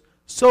 years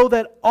so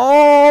that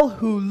all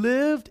who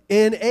lived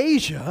in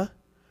Asia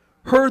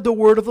heard the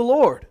word of the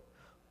Lord,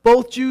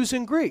 both Jews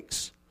and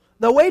Greeks.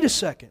 Now wait a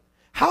second.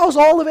 How's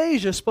all of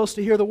Asia supposed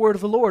to hear the word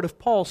of the Lord if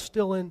Paul's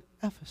still in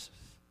Ephesus?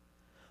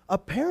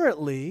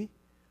 Apparently,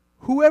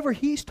 whoever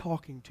he's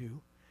talking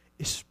to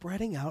is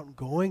spreading out and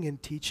going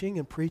and teaching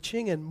and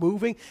preaching and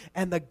moving,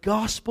 and the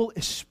gospel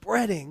is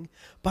spreading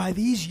by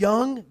these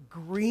young,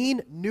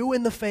 green, new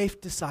in the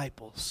faith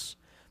disciples.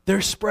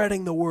 They're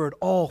spreading the word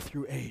all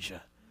through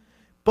Asia,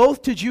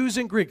 both to Jews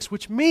and Greeks,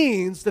 which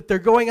means that they're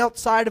going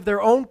outside of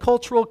their own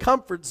cultural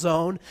comfort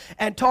zone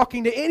and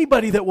talking to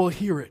anybody that will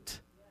hear it.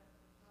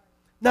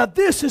 Now,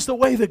 this is the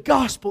way the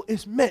gospel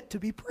is meant to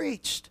be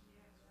preached.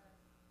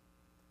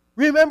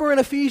 Remember in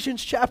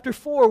Ephesians chapter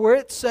 4 where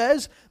it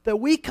says that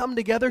we come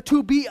together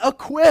to be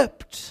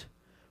equipped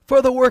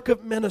for the work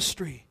of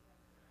ministry.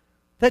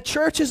 That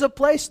church is a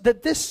place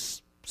that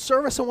this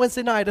service on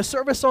Wednesday night, a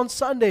service on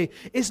Sunday,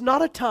 is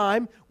not a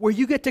time where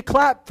you get to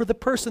clap for the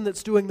person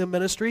that's doing the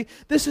ministry.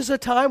 This is a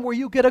time where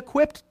you get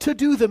equipped to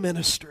do the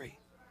ministry.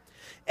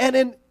 And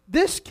in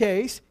this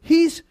case,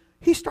 he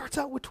starts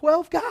out with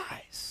 12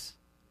 guys.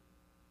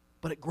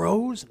 But it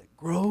grows and it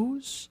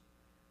grows.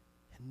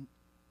 And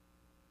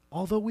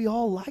although we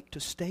all like to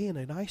stay in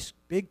a nice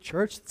big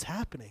church that's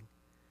happening,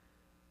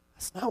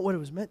 that's not what it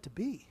was meant to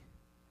be.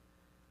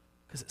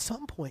 Because at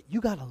some point, you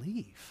got to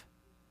leave.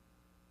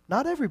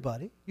 Not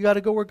everybody. You got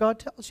to go where God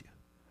tells you.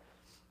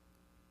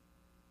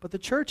 But the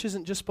church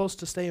isn't just supposed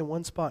to stay in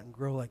one spot and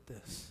grow like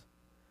this.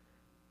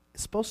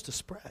 It's supposed to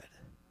spread.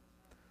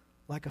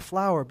 Like a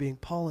flower being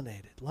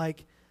pollinated.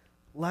 Like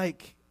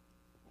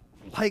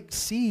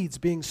seeds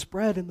being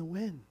spread in the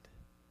wind.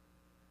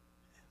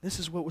 This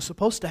is what was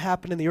supposed to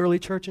happen in the early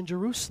church in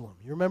Jerusalem.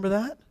 You remember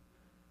that?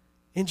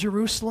 In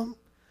Jerusalem,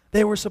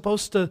 they were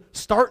supposed to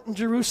start in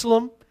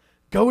Jerusalem,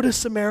 go to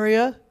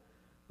Samaria,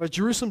 or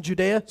Jerusalem,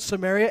 Judea,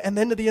 Samaria, and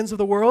then to the ends of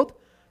the world.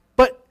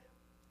 But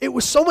it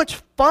was so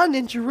much fun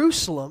in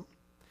Jerusalem,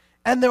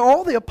 and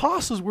all the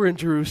apostles were in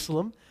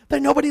Jerusalem,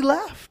 that nobody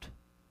left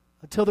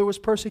until there was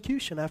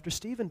persecution after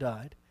Stephen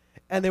died,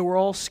 and they were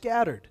all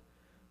scattered.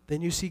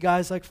 Then you see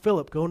guys like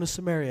Philip going to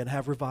Samaria and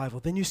have revival.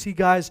 Then you see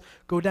guys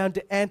go down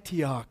to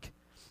Antioch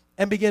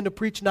and begin to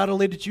preach not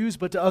only to Jews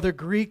but to other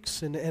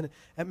Greeks, and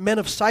men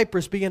of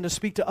Cyprus begin to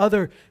speak to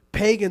other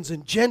pagans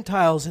and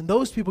Gentiles, and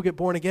those people get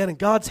born again, and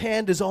God's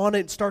hand is on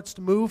it and starts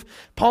to move.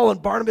 Paul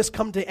and Barnabas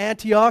come to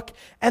Antioch,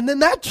 and then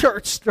that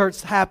church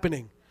starts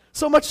happening.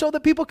 So much so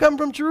that people come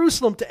from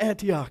Jerusalem to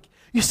Antioch.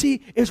 You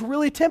see, it's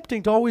really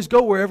tempting to always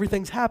go where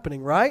everything's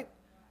happening, right?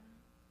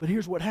 But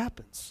here's what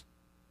happens.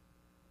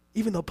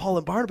 Even though Paul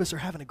and Barnabas are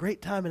having a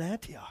great time in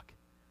Antioch,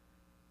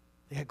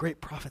 they had great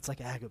prophets like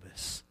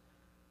Agabus.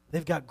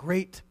 They've got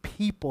great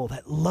people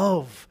that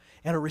love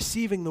and are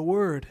receiving the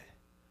word.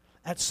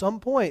 At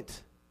some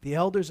point, the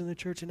elders in the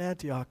church in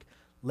Antioch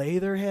lay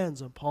their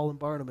hands on Paul and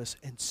Barnabas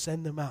and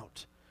send them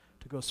out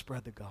to go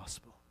spread the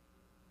gospel.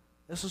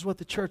 This is what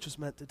the church was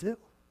meant to do.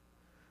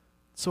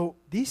 So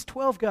these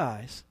 12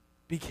 guys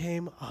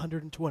became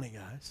 120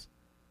 guys,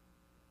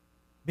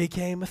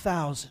 became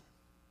 1,000,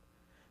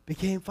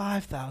 became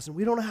 5,000.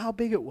 We don't know how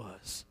big it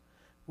was.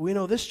 We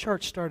know this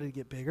church started to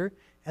get bigger,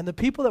 and the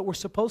people that were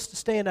supposed to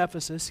stay in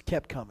Ephesus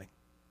kept coming.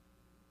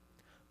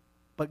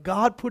 But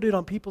God put it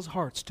on people's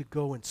hearts to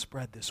go and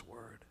spread this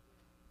word.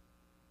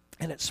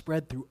 And it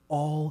spread through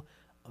all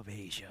of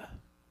Asia.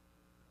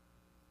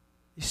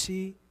 You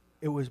see,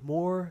 it was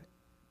more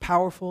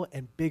powerful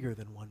and bigger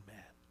than one man.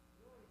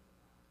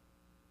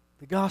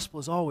 The gospel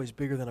is always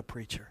bigger than a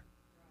preacher.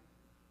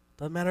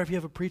 Doesn't matter if you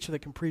have a preacher that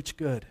can preach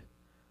good,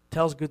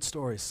 tells good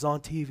stories, is on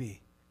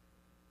TV.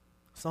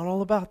 It's not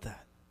all about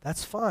that.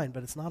 That's fine,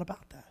 but it's not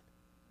about that.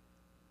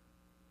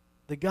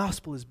 The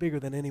gospel is bigger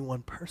than any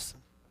one person.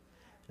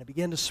 And it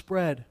began to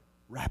spread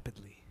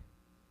rapidly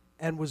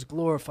and was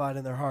glorified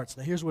in their hearts.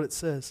 Now here's what it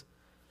says.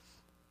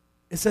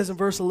 It says in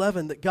verse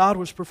 11 that God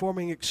was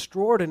performing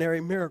extraordinary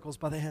miracles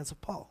by the hands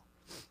of Paul,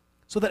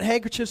 so that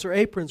handkerchiefs or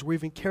aprons were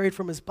even carried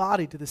from his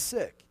body to the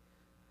sick.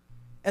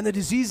 And the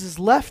diseases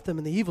left them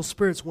and the evil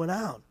spirits went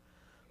out.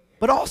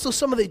 But also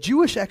some of the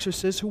Jewish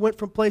exorcists who went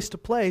from place to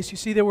place. You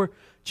see, there were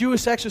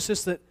Jewish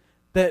exorcists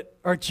that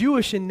are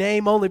Jewish in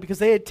name only because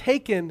they had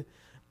taken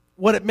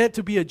what it meant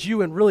to be a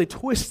Jew and really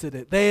twisted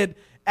it. They had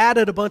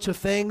added a bunch of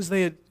things.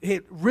 They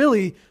had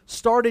really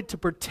started to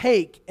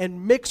partake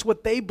and mix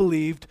what they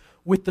believed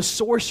with the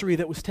sorcery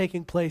that was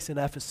taking place in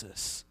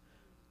Ephesus.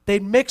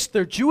 They'd mixed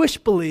their Jewish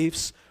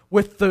beliefs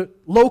with the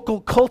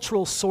local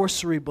cultural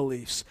sorcery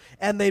beliefs.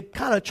 And they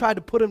kind of tried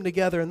to put them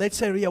together, and they'd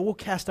say, yeah, we'll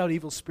cast out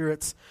evil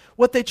spirits.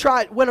 What they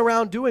went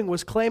around doing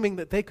was claiming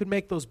that they could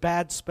make those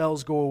bad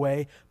spells go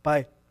away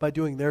by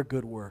doing their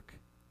good work.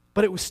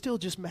 But it was still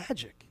just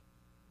magic.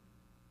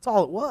 That's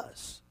all it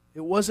was.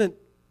 It wasn't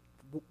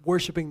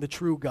worshiping the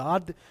true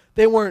God.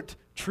 They weren't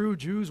true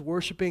Jews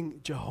worshiping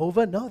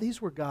Jehovah. No,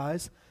 these were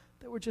guys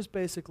that were just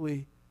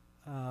basically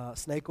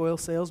snake oil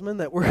salesmen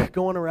that were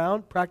going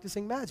around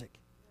practicing magic.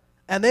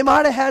 And they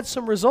might have had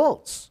some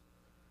results.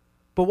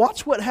 But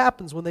watch what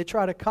happens when they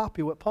try to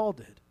copy what Paul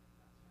did.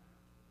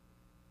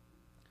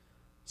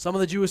 Some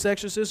of the Jewish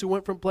exorcists who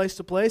went from place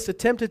to place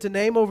attempted to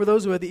name over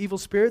those who had the evil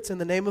spirits in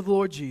the name of the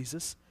Lord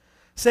Jesus,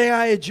 saying,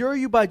 I adjure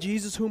you by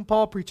Jesus whom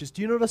Paul preaches.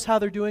 Do you notice how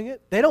they're doing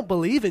it? They don't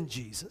believe in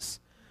Jesus.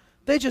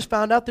 They just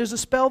found out there's a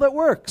spell that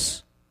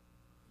works.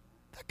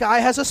 That guy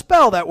has a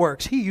spell that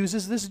works. He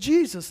uses this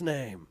Jesus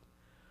name.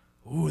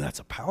 Ooh, that's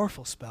a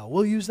powerful spell.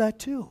 We'll use that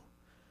too.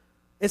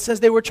 It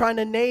says they were trying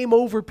to name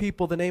over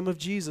people the name of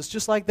Jesus,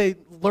 just like they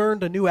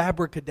learned a new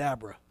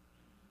abracadabra.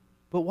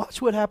 But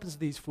watch what happens to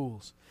these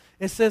fools.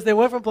 It says they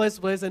went from place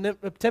to place and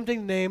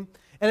attempting to name,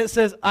 and it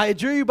says, I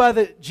adjure you by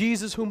the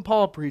Jesus whom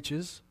Paul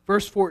preaches,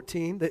 verse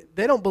 14.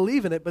 They don't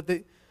believe in it, but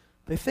they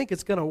think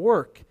it's going to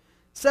work.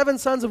 7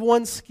 sons of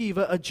one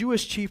Sceva, a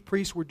Jewish chief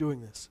priest, were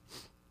doing this.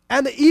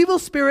 And the evil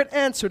spirit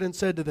answered and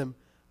said to them,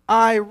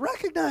 I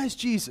recognize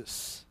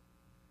Jesus,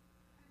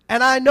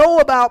 and I know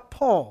about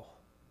Paul.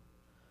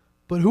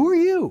 But who are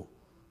you?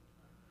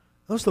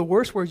 Those are the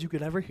worst words you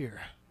could ever hear.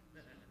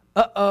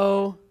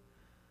 Uh-oh.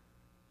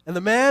 And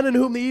the man in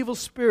whom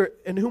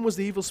was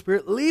the evil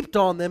spirit, leaped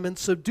on them and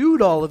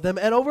subdued all of them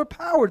and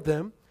overpowered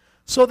them,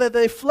 so that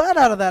they fled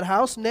out of that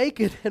house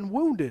naked and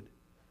wounded.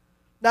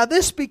 Now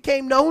this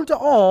became known to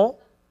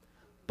all,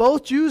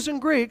 both Jews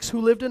and Greeks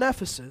who lived in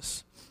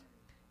Ephesus,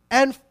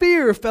 and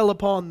fear fell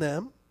upon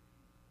them,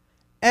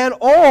 and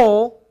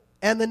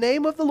the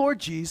name of the Lord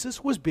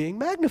Jesus was being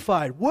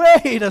magnified.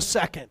 Wait a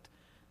second.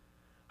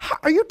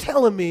 Are you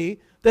telling me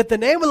that the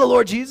name of the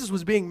Lord Jesus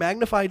was being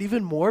magnified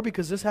even more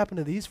because this happened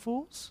to these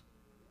fools?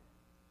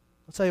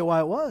 I'll tell you why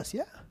it was,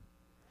 yeah.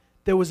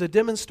 There was a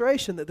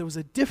demonstration that there was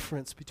a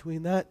difference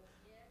between that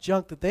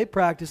junk that they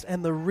practiced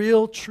and the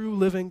real, true,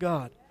 living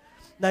God.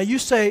 Now you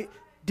say,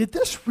 did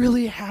this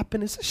really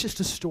happen? Is this just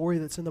a story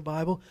that's in the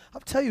Bible? I'll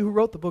tell you who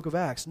wrote the book of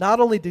Acts. Not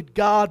only did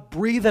God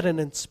breathe it and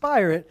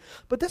inspire it,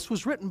 but this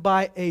was written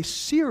by a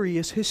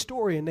serious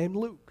historian named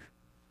Luke.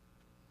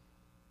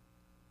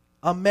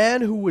 A man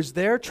who was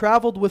there,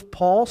 traveled with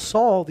Paul, saw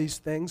all these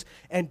things,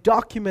 and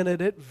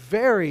documented it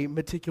very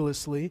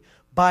meticulously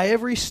by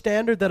every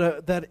standard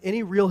that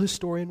any real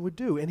historian would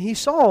do. And he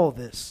saw all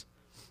this.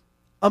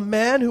 A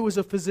man who was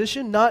a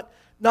physician, not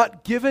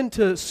given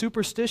to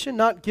superstition,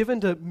 not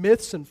given to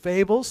myths and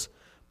fables,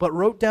 but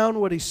wrote down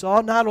what he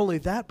saw. Not only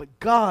that, but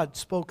God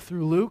spoke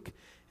through Luke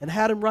and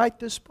had him write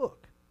this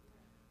book.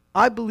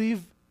 I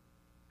believe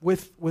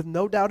with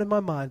no doubt in my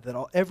mind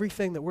that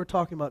everything that we're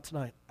talking about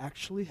tonight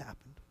actually happened.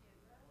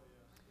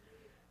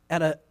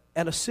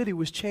 And a city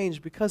was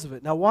changed because of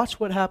it. Now watch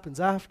what happens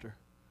after.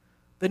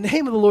 The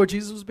name of the Lord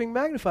Jesus was being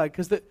magnified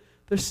because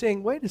they're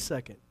saying, wait a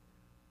second.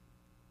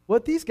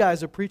 What these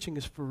guys are preaching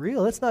is for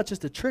real. It's not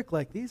just a trick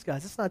like these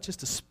guys. It's not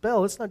just a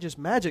spell. It's not just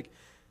magic.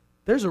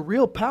 There's a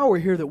real power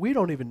here that we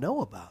don't even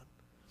know about.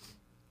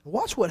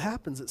 Watch what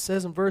happens. It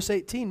says in verse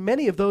 18,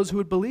 many of those who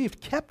had believed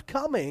kept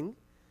coming,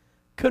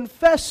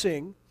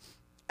 confessing,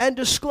 and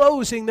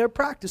disclosing their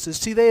practices.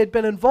 See, they had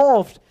been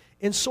involved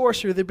in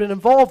sorcery. They'd been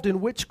involved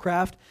in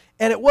witchcraft,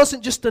 and it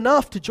wasn't just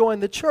enough to join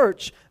the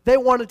church. They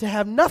wanted to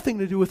have nothing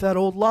to do with that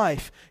old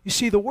life. You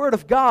see, the Word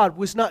of God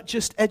was not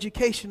just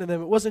education to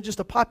them. It wasn't just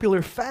a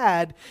popular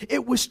fad.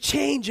 It was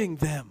changing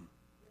them.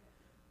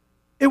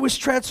 It was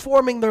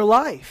transforming their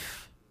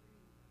life.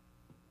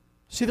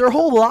 See, their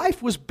whole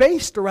life was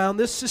based around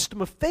this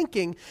system of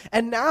thinking,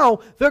 and now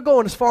they're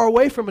going as far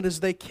away from it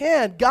as they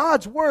can.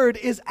 God's Word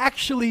is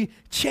actually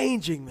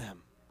changing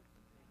them.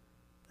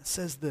 It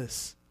says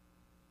this.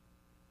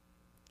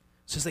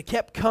 It says they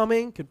kept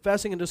coming,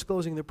 confessing and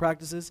disclosing their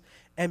practices,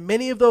 and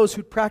many of those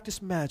who'd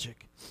practiced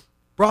magic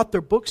brought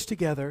their books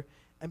together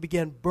and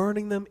began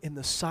burning them in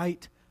the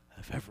sight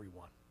of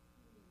everyone.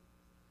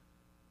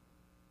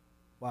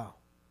 Wow.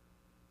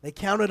 They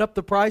counted up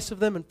the price of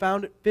them and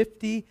found it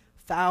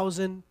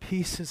 50,000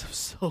 pieces of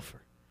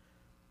silver.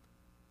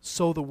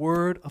 So the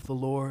word of the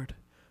Lord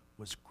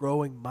was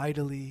growing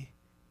mightily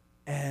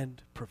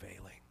and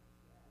prevailing.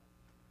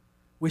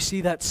 We see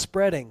that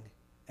spreading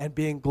and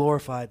being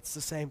glorified. It's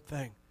the same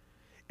thing.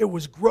 It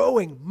was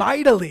growing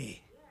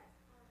mightily,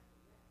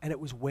 and it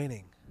was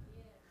winning.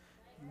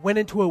 It went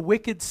into a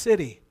wicked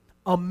city,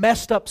 a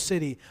messed up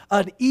city,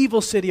 an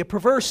evil city, a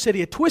perverse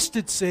city, a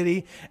twisted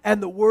city,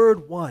 and the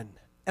word won.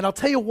 And I'll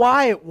tell you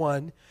why it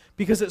won,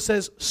 because it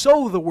says,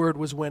 so the word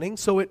was winning.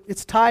 So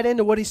it's tied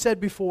into what he said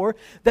before,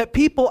 that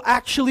people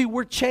actually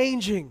were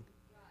changing.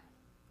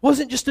 It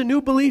wasn't just a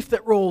new belief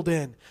that rolled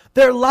in.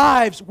 Their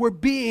lives were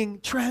being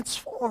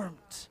transformed.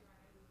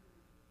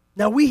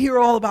 Now, we hear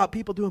all about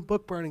people doing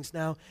book burnings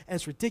now, and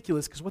it's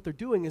ridiculous because what they're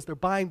doing is they're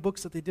buying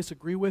books that they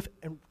disagree with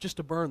and just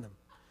to burn them,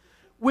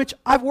 which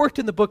I've worked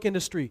in the book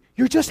industry.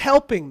 You're just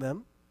helping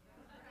them,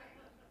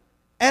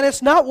 and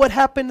it's not what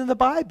happened in the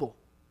Bible.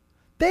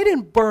 They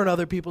didn't burn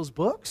other people's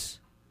books.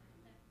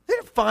 They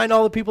didn't find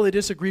all the people they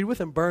disagreed with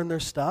and burn their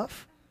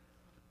stuff.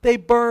 They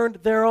burned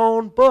their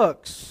own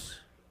books.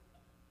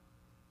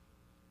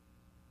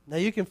 Now,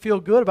 you can feel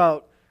good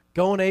about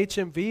going to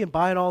HMV and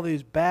buying all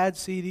these bad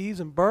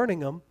CDs and burning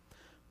them.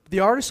 The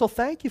artists will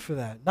thank you for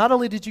that. Not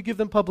only did you give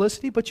them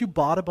publicity, but you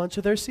bought a bunch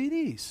of their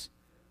CDs.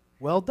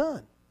 Well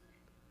done.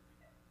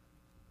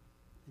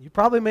 You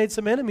probably made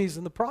some enemies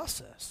in the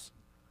process.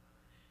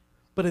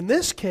 But in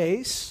this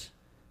case,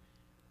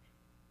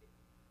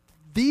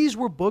 these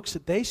were books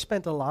that they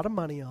spent a lot of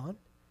money on,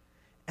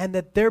 and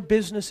that their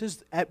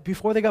businesses,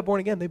 before they got born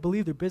again, they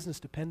believed their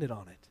business depended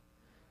on it.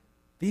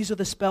 These are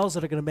the spells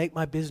that are going to make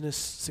my business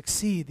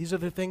succeed. These are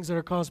the things that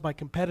are caused my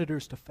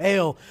competitors to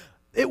fail.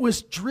 It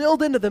was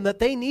drilled into them that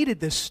they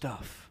needed this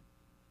stuff.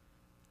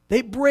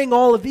 They bring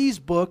all of these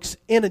books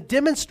in a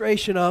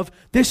demonstration of,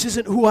 this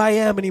isn't who I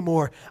am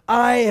anymore.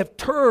 I have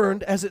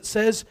turned, as it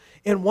says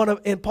in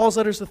Paul's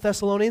letters to the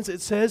Thessalonians, it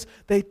says,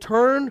 they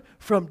turned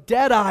from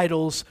dead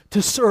idols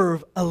to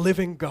serve a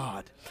living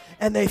God.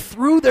 And they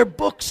threw their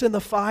books in the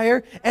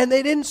fire, and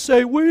they didn't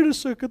say, wait a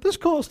second, this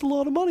cost a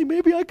lot of money.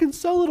 Maybe I can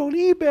sell it on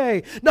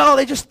eBay. No,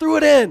 they just threw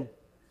it in.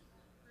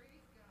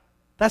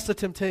 That's the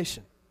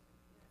temptation.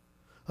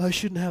 I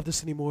shouldn't have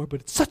this anymore, but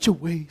it's such a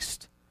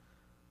waste.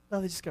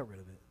 No, they just got rid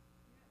of it.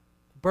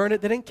 Burn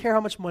it. They didn't care how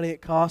much money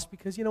it cost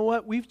because, you know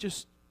what? We've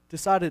just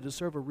decided to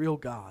serve a real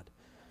God.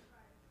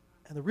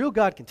 And the real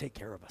God can take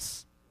care of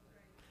us.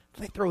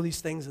 They throw these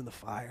things in the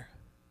fire.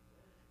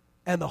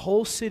 And the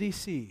whole city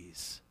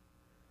sees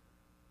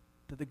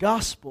that the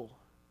gospel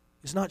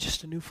is not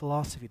just a new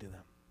philosophy to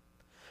them.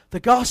 The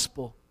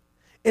gospel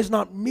is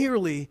not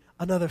merely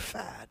another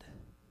fad,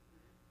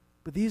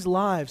 but these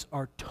lives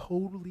are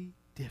totally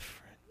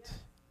different.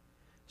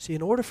 See,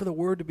 in order for the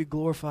word to be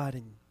glorified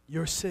in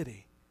your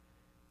city,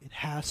 it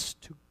has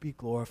to be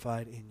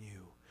glorified in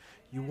you.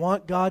 You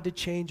want God to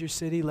change your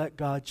city, let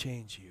God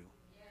change you.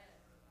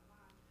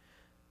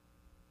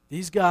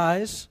 These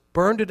guys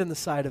burned it in the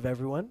sight of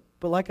everyone,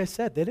 but like I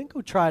said, they didn't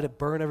go try to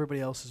burn everybody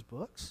else's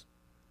books.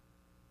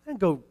 They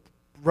didn't go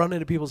run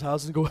into people's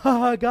houses and go,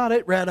 I got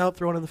it, ran out,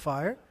 thrown in the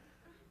fire.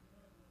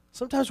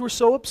 Sometimes we're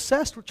so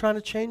obsessed with trying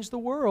to change the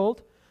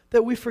world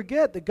that we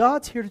forget that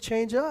God's here to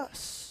change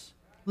us.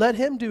 Let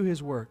Him do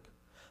His work.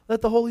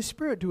 Let the Holy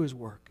Spirit do His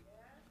work.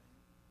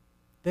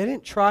 They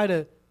didn't try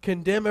to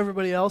condemn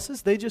everybody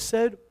else's. They just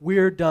said,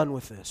 we're done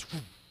with this.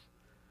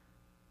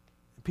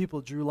 And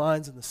people drew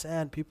lines in the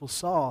sand. People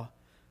saw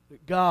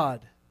that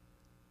God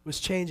was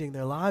changing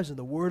their lives and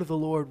the word of the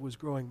Lord was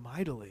growing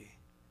mightily.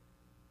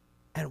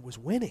 And it was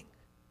winning.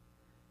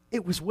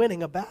 It was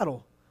winning a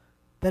battle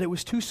that it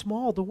was too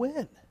small to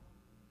win.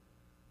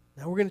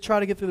 Now we're going to try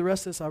to get through the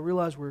rest of this. I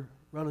realize we're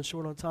running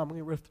short on time. I'm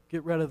going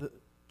to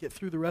get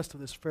through the rest of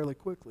this fairly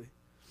quickly.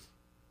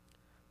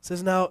 It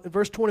says now in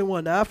verse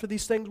 21, now after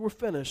these things were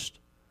finished,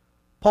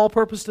 Paul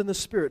purposed in the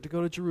Spirit to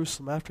go to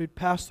Jerusalem after he'd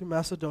passed through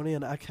Macedonia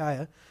and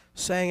Achaia,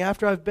 saying,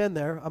 after I've been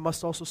there, I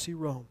must also see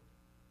Rome.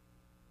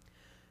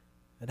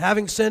 And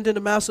having sent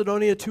into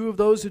Macedonia 2 of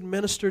those who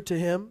ministered to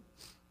him,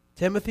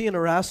 Timothy and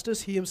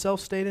Erastus, he himself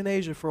stayed in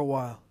Asia for a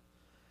while.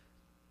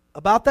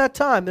 About that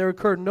time, there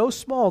occurred no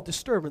small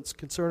disturbance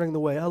concerning the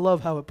way. I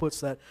love how it puts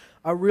that.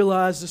 I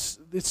realize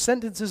it's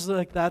sentences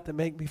like that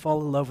make me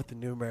fall in love with the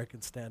New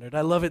American Standard.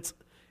 I love its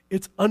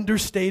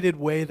understated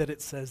way that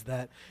it says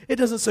that. It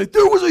doesn't say,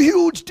 there was a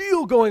huge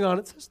deal going on.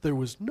 It says, there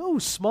was no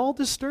small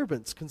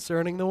disturbance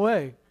concerning the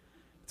way.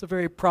 It's a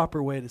very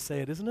proper way to say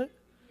it, isn't it?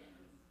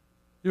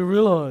 You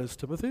realize,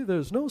 Timothy,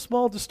 there's no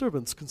small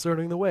disturbance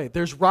concerning the way.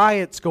 There's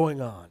riots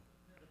going on.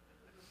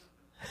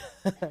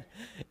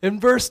 In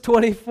verse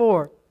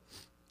 24,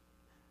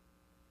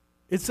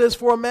 it says,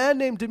 for a man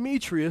named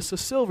Demetrius, a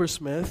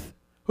silversmith,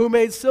 who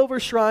made silver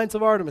shrines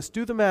of Artemis.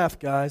 Do the math,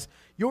 guys.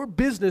 Your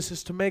business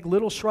is to make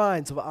little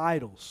shrines of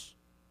idols.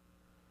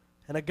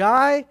 And a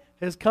guy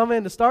has come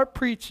in to start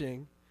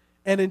preaching,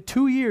 and in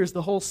 2 years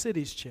the whole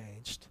city's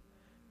changed.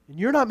 And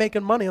you're not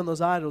making money on those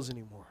idols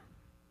anymore.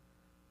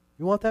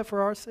 You want that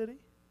for our city?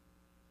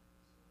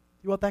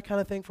 You want that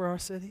kind of thing for our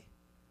city?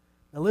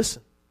 Now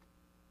listen,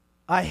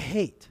 I'll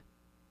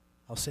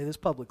say this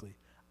publicly,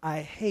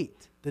 I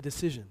hate the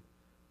decision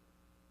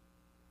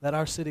that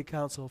our city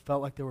council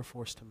felt like they were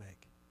forced to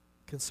make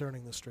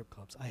concerning the strip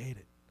clubs. I hate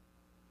it.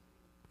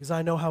 Because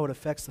I know how it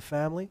affects the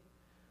family.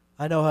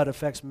 I know how it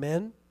affects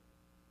men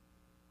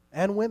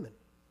and women.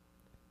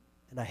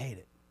 And I hate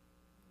it.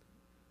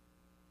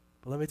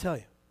 But let me tell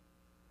you,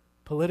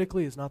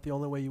 politically is not the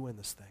only way you win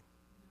this thing.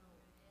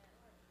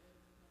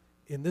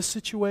 In this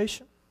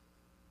situation,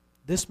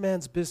 this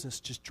man's business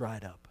just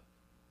dried up.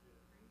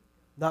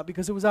 Not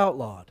because it was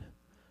outlawed,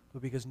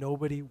 but because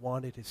nobody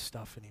wanted his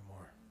stuff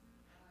anymore.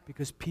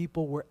 Because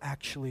people were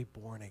actually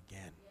born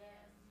again.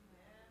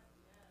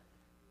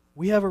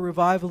 We have a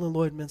revival in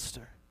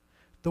Lloydminster.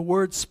 The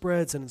word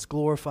spreads and it's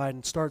glorified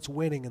and starts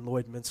winning in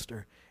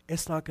Lloydminster.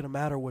 It's not going to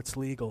matter what's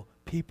legal.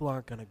 People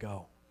aren't going to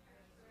go.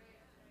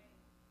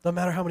 No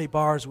matter how many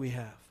bars we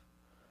have.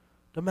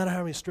 No matter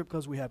how many strip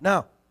clubs we have.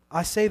 Now,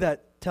 I say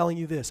that telling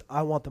you this.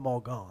 I want them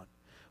all gone.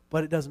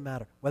 But it doesn't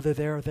matter whether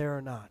they're there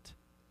or not.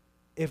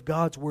 If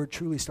God's word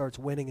truly starts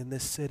winning in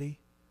this city,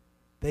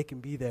 they can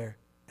be there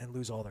and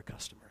lose all their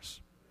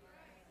customers.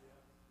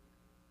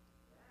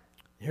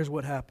 Here's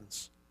what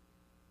happens.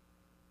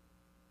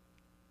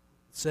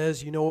 It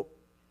says,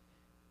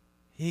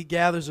 he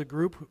gathers a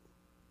group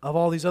of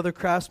all these other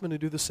craftsmen who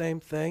do the same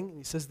thing. And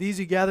he says, these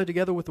he gathered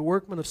together with the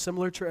workmen of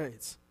similar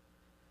trades.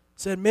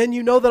 He said, men,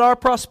 you know that our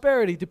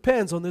prosperity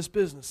depends on this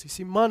business. You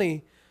see,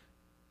 money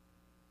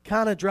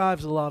kind of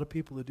drives a lot of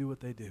people to do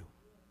what they do.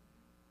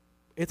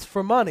 It's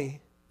for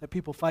money that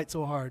people fight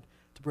so hard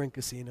to bring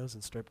casinos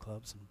and strip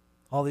clubs and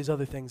all these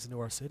other things into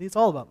our city. It's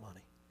all about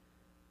money.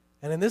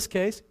 And in this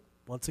case,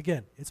 once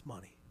again, it's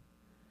money.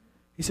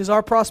 He says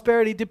our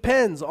prosperity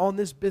depends on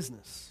this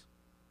business.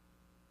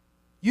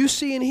 You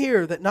see and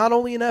hear that not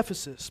only in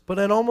Ephesus, but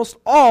in almost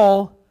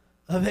all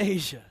of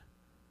Asia.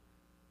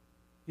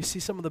 You see,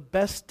 some of the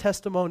best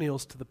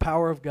testimonials to the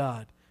power of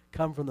God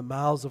come from the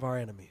mouths of our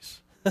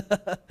enemies.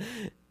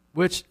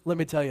 Which, let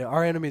me tell you,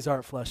 our enemies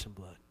aren't flesh and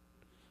blood.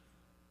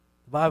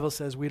 The Bible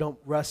says we don't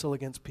wrestle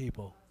against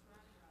people.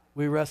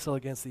 We wrestle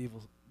against the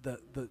evil,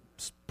 the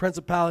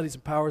principalities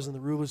and powers and the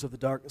rulers of the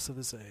darkness of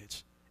this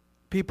age.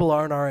 People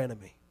aren't our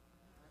enemy.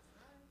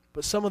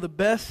 But some of the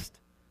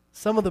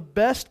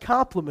best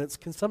compliments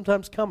can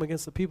sometimes come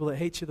against the people that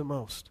hate you the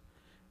most.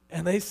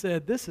 And they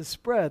said, this is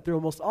spread through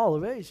almost all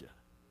of Asia.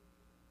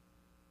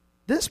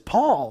 This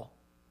Paul,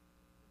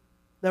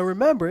 now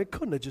remember, it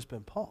couldn't have just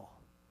been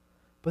Paul.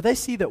 But they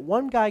see that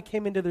one guy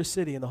came into their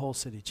city and the whole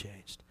city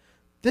changed.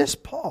 This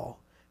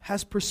Paul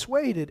has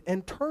persuaded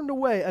and turned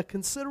away a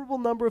considerable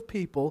number of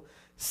people,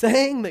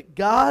 saying that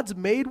gods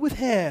made with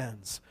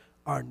hands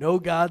are no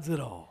gods at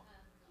all.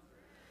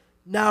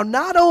 Now,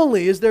 not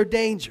only is there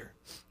danger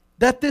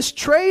that this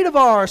trade of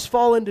ours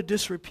fall into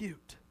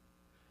disrepute,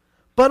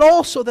 but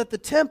also that the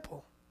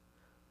temple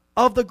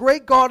of the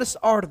great goddess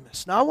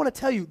Artemis. Now, I want to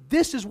tell you,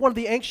 this is one of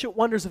the ancient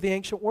wonders of the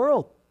ancient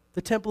world,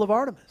 the temple of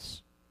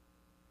Artemis.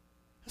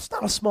 It's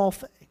not a small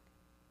thing.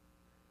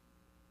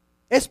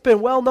 It's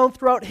been well known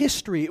throughout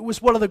history. It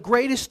was one of the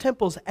greatest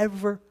temples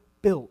ever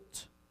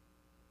built.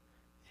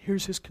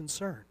 Here's his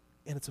concern,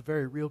 and it's a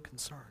very real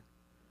concern.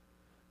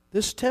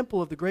 This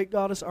temple of the great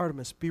goddess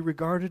Artemis be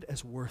regarded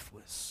as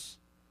worthless,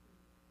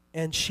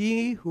 and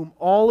she whom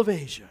all of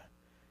Asia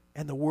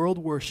and the world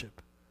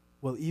worship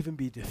will even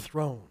be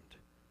dethroned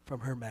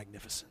from her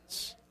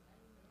magnificence.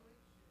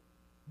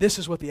 This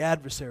is what the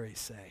adversaries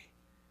say,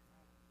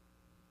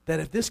 that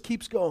if this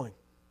keeps going,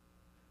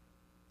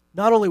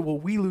 not only will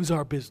we lose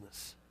our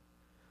business,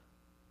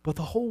 but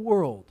the whole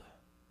world,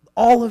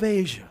 all of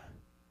Asia,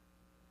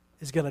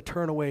 is going to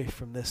turn away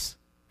from this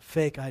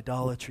fake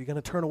idolatry, going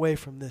to turn away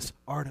from this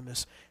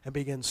Artemis and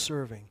begin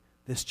serving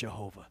this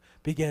Jehovah,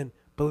 begin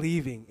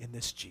believing in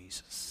this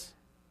Jesus.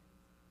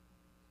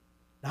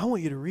 Now I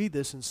want you to read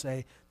this and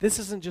say, this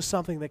isn't just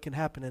something that can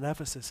happen in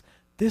Ephesus.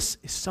 This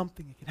is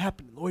something that can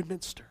happen in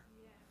Lloydminster,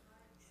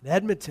 in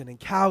Edmonton, in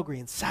Calgary,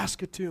 in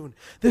Saskatoon.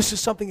 This is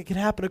something that can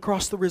happen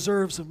across the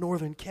reserves of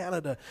northern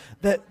Canada.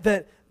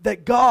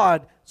 That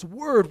God's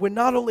word would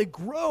not only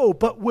grow,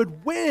 but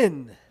would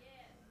win.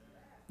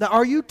 Now,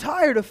 are you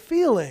tired of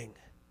feeling?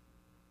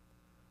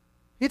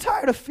 You're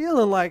tired of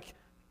feeling like,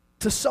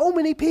 to so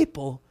many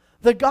people,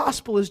 the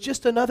gospel is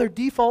just another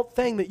default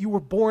thing that you were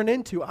born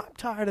into. I'm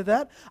tired of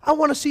that. I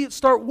want to see it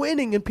start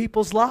winning in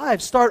people's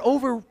lives, start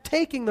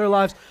overtaking their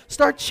lives,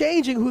 start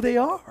changing who they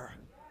are.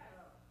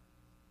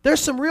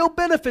 There's some real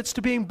benefits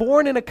to being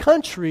born in a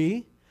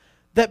country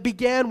that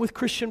began with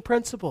Christian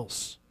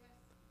principles.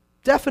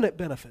 Definite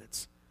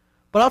benefits.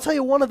 But I'll tell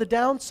you, one of the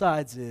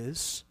downsides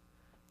is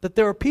that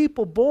there are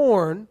people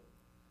born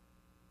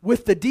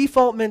with the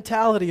default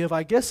mentality of,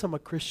 I guess I'm a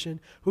Christian,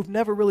 who've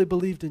never really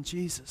believed in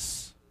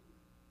Jesus.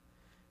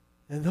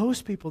 And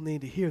those people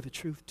need to hear the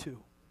truth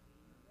too.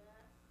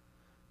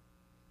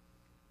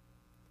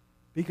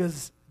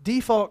 Because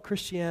default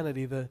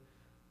Christianity, well,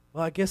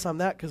 I guess I'm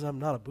that because I'm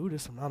not a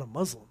Buddhist, I'm not a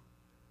Muslim,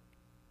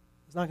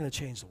 it's not going to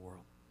change the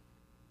world.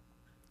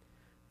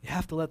 You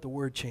have to let the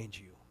word change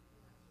you.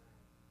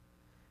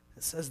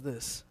 It says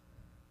this.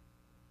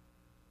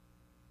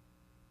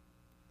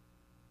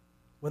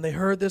 When they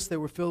heard this, they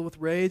were filled with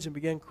rage and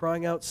began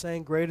crying out,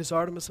 saying, "Great is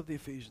Artemis of the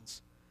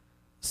Ephesians."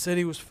 The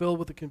city was filled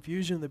with the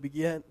confusion.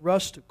 They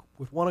rushed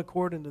with one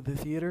accord into the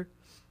theater,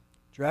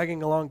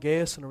 dragging along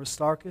Gaius and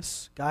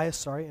Aristarchus,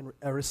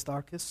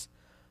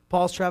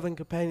 Paul's traveling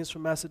companions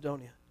from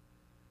Macedonia.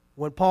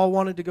 When Paul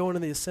wanted to go into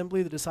the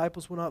assembly, the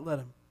disciples would not let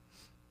him.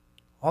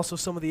 Also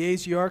some of the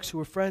Asiarchs who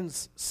were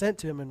friends sent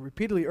to him and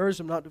repeatedly urged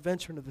him not to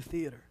venture into the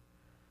theater.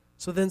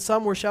 So then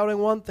some were shouting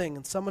one thing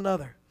and some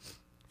another,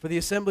 for the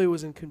assembly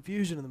was in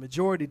confusion and the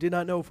majority did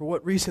not know for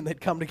what reason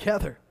they'd come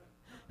together.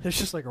 It's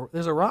just like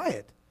there's a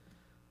riot.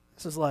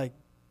 This is like,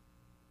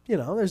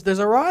 there's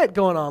a riot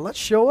going on. Let's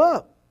show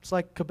up. It's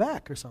like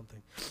Quebec or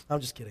something.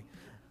 I'm just kidding.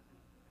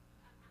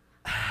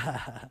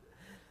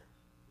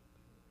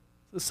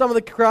 Some of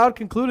the crowd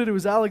concluded it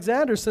was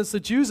Alexander, since the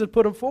Jews had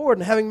put him forward,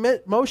 and having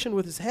motioned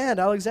with his hand,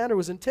 Alexander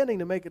was intending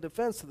to make a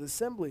defense to the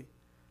assembly.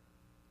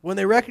 When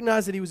they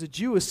recognized that he was a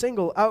Jew, a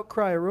single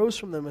outcry arose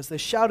from them as they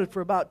shouted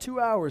for about 2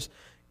 hours,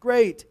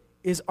 "Great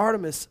is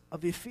Artemis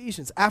of the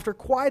Ephesians." After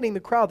quieting the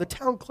crowd, the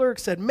town clerk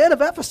said, "Men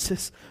of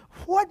Ephesus,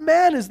 what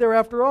man is there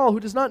after all who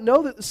does not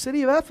know that the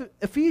city of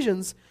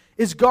Ephesians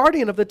is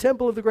guardian of the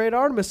temple of the great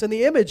Artemis and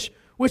the image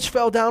which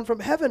fell down from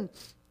heaven?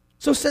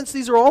 So since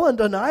these are all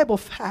undeniable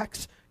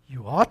facts,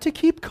 you ought to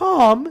keep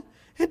calm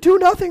and do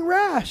nothing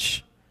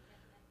rash.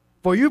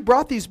 For you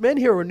brought these men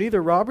here who are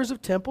neither robbers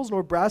of temples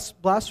nor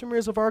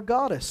blasphemers of our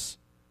goddess.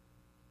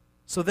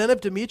 So then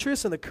if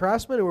Demetrius and the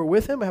craftsmen who are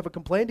with him have a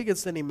complaint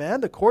against any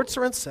man, the courts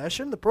are in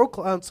session, the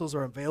proconsuls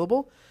are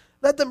available.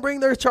 Let them bring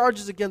their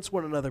charges against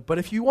one another. But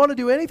if you want to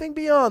do anything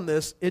beyond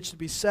this, it should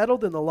be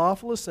settled in the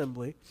lawful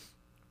assembly.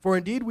 For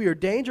indeed we are in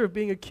danger of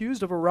being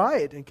accused of a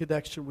riot in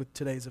connection with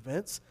today's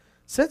events,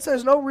 since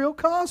there's no real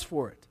cause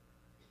for it.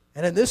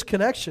 And in this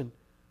connection,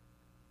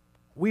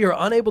 we are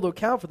unable to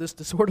account for this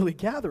disorderly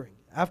gathering."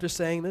 After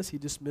saying this, he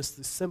dismissed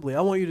the assembly.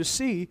 I want you to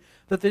see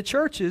that the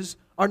churches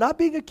are not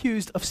being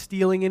accused of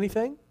stealing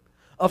anything,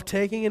 of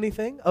taking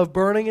anything, of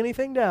burning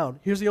anything down.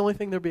 Here's the only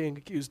thing they're being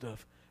accused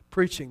of: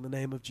 preaching the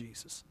name of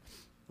Jesus.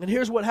 And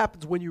here's what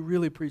happens when you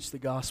really preach the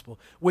gospel.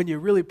 When you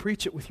really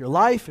preach it with your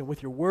life and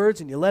with your words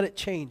and you let it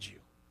change you,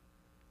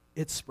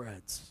 it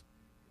spreads.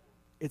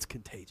 It's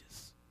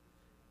contagious.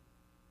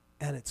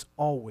 And it's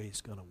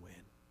always going to win.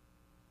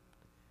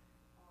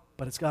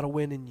 But it's got to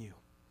win in you.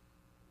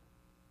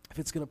 If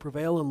it's going to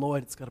prevail in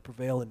Lloyd, it's got to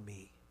prevail in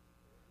me.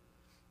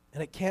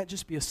 And it can't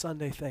just be a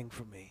Sunday thing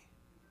for me.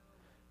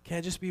 It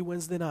can't just be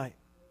Wednesday night.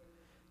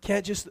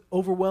 Can't just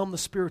overwhelm the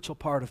spiritual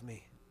part of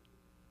me.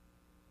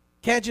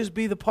 Can't just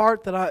be the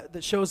part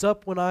that shows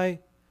up when I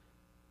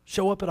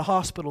show up at a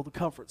hospital to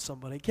comfort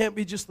somebody. It can't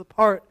be just the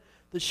part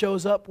that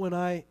shows up when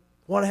I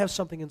want to have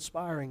something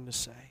inspiring to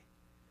say.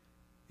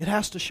 It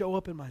has to show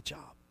up in my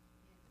job.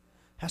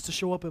 It has to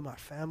show up in my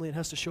family. It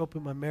has to show up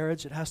in my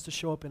marriage. It has to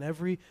show up in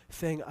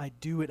everything I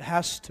do. It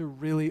has to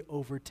really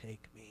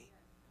overtake me.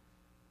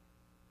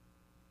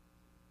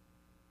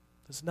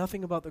 There's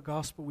nothing about the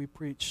gospel we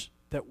preach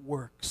that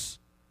works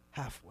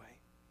halfway.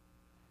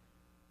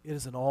 It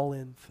is an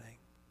all-in thing.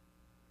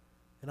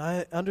 And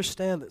I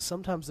understand that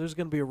sometimes there's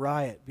going to be a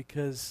riot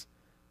because,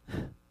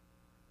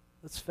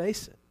 let's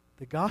face it,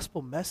 the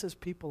gospel messes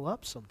people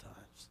up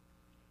sometimes.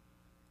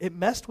 It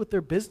messed with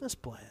their business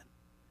plan.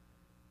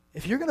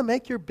 If you're going to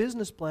make your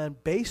business plan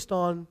based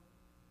on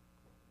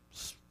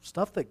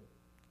stuff that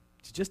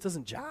just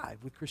doesn't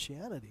jive with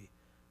Christianity,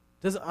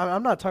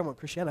 I'm not talking about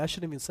Christianity, I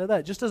shouldn't even say that.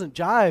 It just doesn't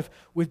jive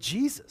with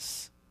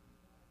Jesus.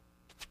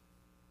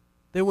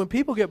 Then when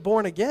people get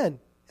born again,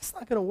 it's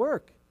not going to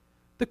work.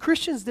 The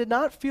Christians did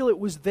not feel it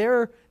was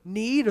their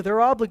need or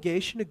their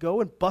obligation to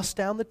go and bust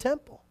down the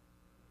temple.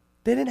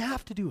 They didn't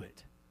have to do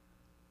it.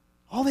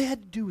 All they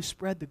had to do was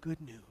spread the good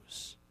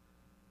news.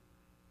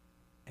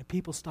 And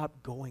people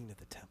stopped going to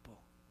the temple.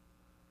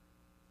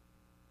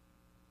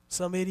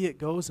 Some idiot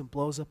goes and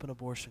blows up an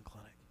abortion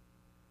clinic.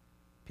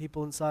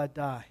 People inside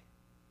die.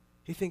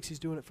 He thinks he's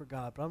doing it for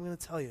God. But I'm going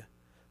to tell you,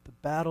 the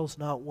battle's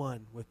not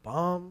won with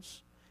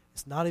bombs.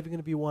 It's not even going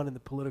to be won in the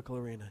political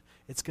arena.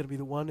 It's going to be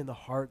the one in the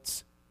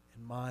hearts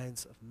and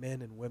minds of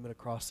men and women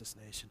across this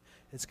nation.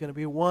 It's going to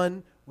be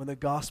one when the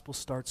gospel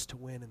starts to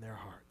win in their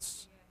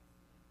hearts.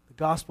 The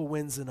gospel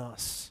wins in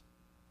us.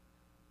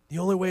 The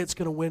only way it's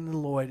going to win in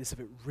Lloyd is if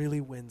it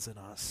really wins in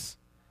us.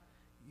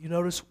 You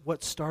notice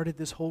what started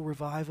this whole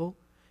revival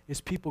is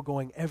people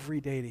going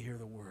every day to hear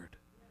the word.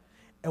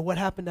 And what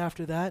happened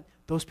after that?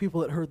 Those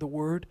people that heard the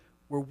word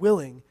were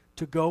willing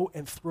to go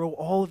and throw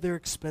all of their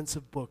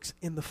expensive books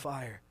in the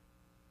fire.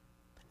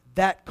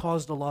 That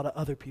caused a lot of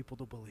other people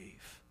to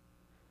believe.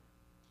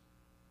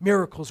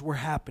 Miracles were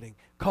happening,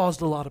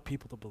 caused a lot of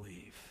people to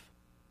believe.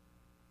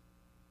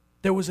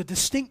 There was a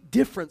distinct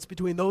difference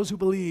between those who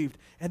believed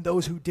and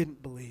those who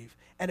didn't believe,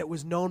 and it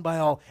was known by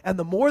all. And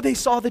the more they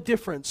saw the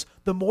difference,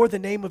 the more the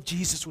name of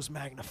Jesus was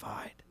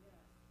magnified.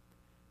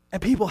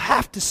 And people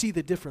have to see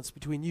the difference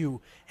between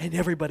you and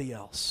everybody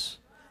else.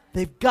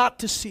 They've got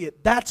to see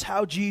it. That's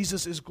how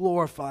Jesus is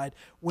glorified,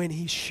 when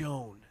he's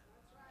shown,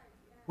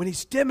 when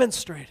he's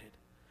demonstrated,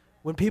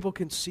 when people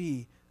can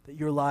see that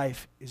your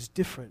life is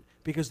different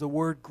because the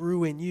word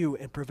grew in you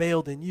and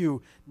prevailed in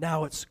you.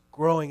 Now it's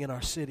growing in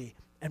our city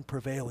and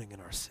prevailing in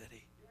our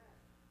city.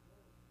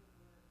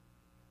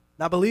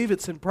 Now I believe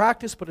it's in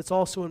practice, but it's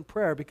also in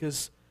prayer,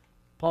 because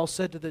Paul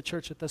said to the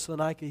church at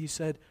Thessalonica, he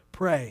said,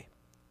 pray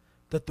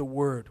that the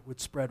word would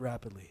spread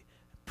rapidly.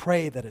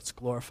 Pray that it's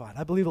glorified.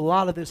 I believe a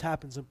lot of this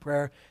happens in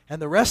prayer,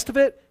 and the rest of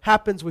it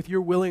happens with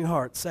your willing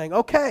heart saying,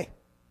 okay,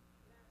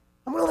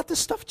 I'm going to let this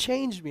stuff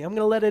change me. I'm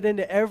going to let it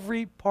into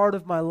every part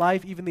of my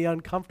life, even the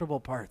uncomfortable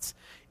parts,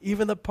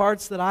 even the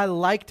parts that I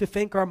like to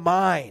think are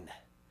mine,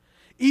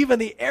 even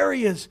the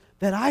areas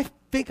that I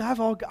think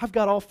I've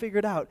got all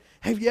figured out.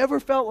 Have you ever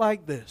felt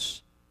like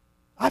this?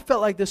 I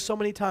felt like this so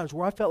many times,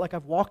 where I felt like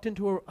I've walked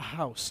into a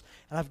house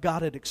and I've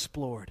got it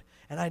explored.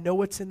 And I know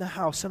what's in the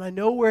house, and I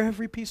know where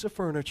every piece of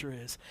furniture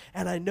is,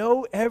 and I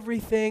know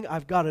everything.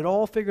 I've got it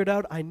all figured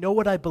out. I know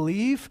what I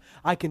believe.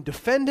 I can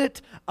defend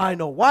it. I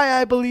know why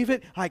I believe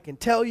it. I can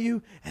tell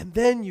you. And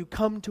then you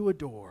come to a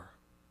door,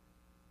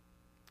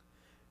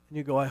 and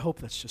you go, I hope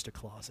that's just a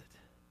closet.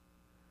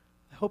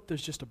 I hope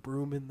there's just a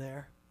broom in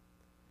there.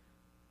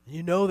 And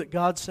you know that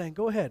God's saying,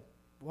 go ahead,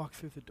 walk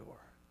through the door.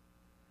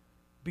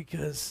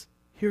 Because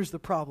here's the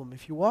problem.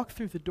 If you walk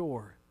through the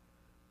door,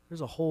 there's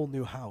a whole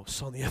new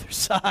house on the other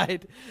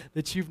side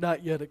that you've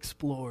not yet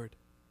explored.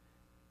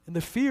 And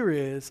the fear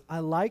is, I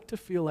like to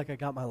feel like I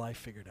got my life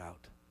figured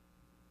out.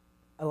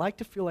 I like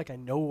to feel like I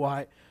know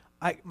why.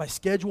 My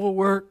schedule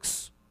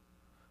works.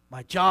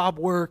 My job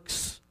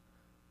works.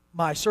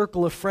 My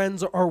circle of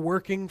friends are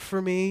working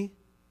for me.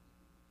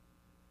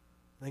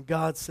 And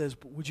God says,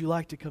 but would you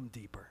like to come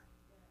deeper?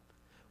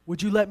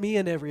 Would you let me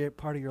in every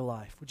part of your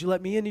life? Would you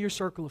let me into your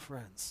circle of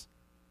friends?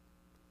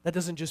 That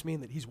doesn't just mean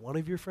that he's one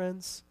of your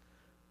friends.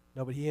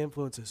 No, but he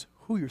influences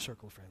who your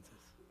circle of friends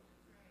is.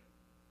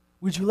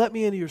 Would you let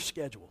me into your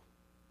schedule?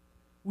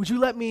 Would you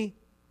let me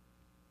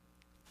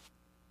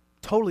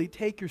totally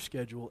take your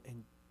schedule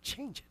and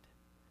change it?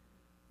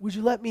 Would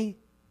you let me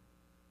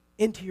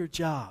into your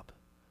job,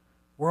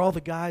 where all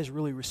the guys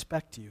really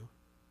respect you,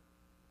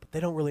 but they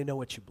don't really know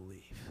what you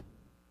believe?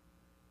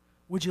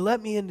 Would you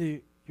let me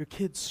into your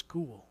kid's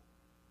school?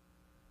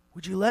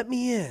 Would you let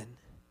me in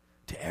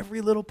to every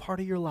little part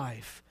of your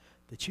life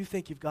that you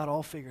think you've got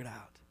all figured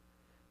out?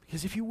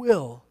 Because if you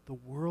will, the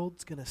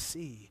world's going to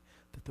see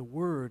that the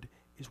word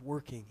is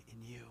working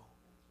in you.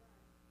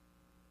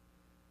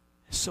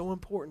 It's so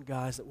important,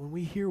 guys, that when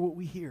we hear what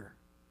we hear,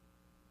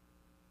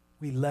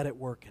 we let it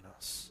work in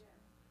us.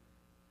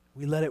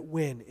 We let it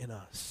win in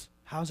us.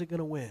 How's it going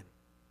to win?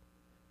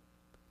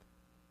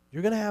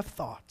 You're going to have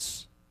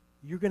thoughts.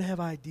 You're going to have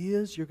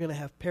ideas. You're going to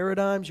have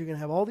paradigms. You're going to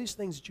have all these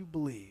things that you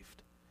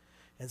believed.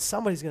 And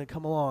somebody's going to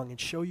come along and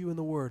show you in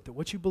the Word that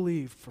what you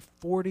believed for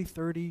 40,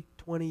 30,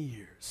 20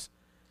 years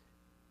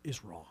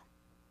is wrong,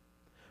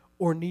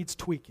 or needs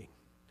tweaking,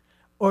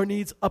 or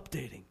needs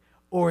updating,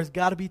 or has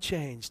got to be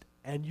changed.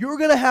 And you're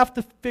going to have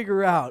to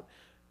figure out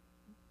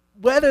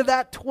whether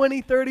that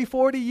 20, 30,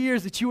 40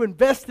 years that you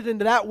invested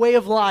into that way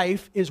of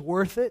life is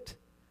worth it,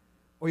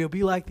 or you'll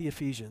be like the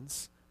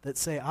Ephesians that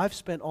say, I've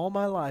spent all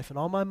my life and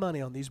all my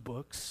money on these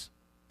books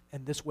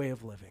and this way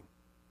of living,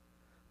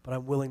 but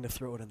I'm willing to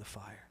throw it in the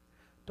fire.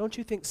 Don't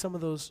you think some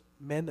of those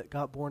men that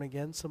got born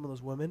again, some of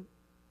those women,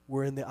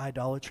 were in the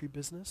idolatry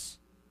business?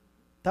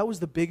 That was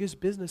the biggest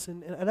business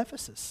in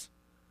Ephesus.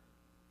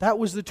 That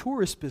was the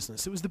tourist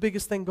business. It was the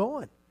biggest thing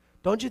going.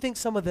 Don't you think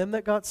some of them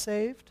that got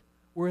saved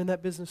were in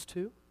that business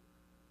too?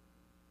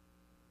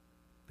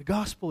 The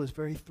gospel is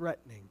very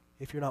threatening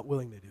if you're not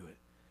willing to do it.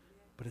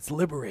 But it's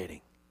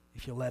liberating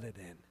if you let it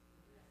in.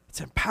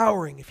 It's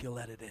empowering if you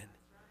let it in.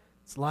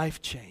 It's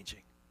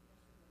life-changing.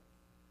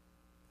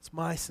 It's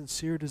my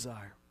sincere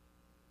desire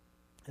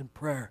and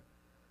prayer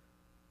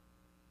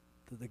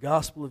that the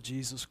gospel of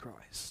Jesus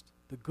Christ,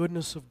 the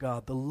goodness of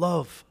God, the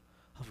love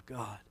of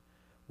God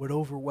would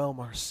overwhelm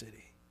our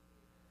city.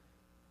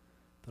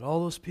 That all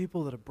those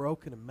people that are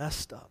broken and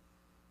messed up,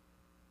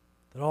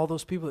 that all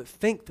those people that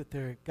think that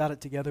they've got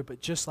it together,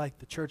 but just like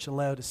the church in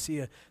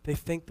Laodicea, they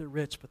think they're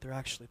rich, but they're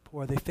actually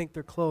poor. They think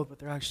they're clothed, but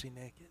they're actually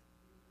naked.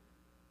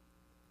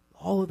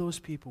 All of those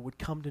people would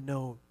come to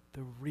know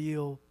the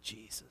real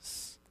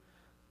Jesus.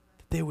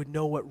 That they would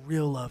know what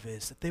real love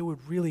is. That they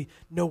would really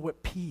know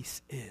what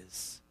peace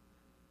is.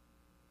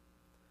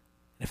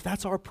 And if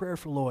that's our prayer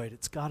for Lloyd,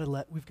 we've got to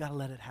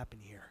let it happen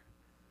here.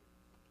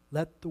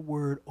 Let the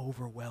Word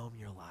overwhelm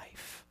your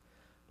life.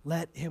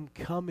 Let Him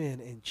come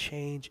in and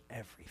change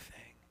everything.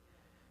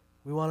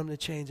 We want Him to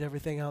change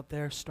everything out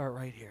there. Start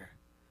right here.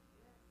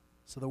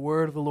 So the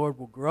Word of the Lord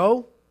will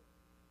grow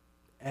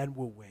and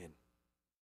will win.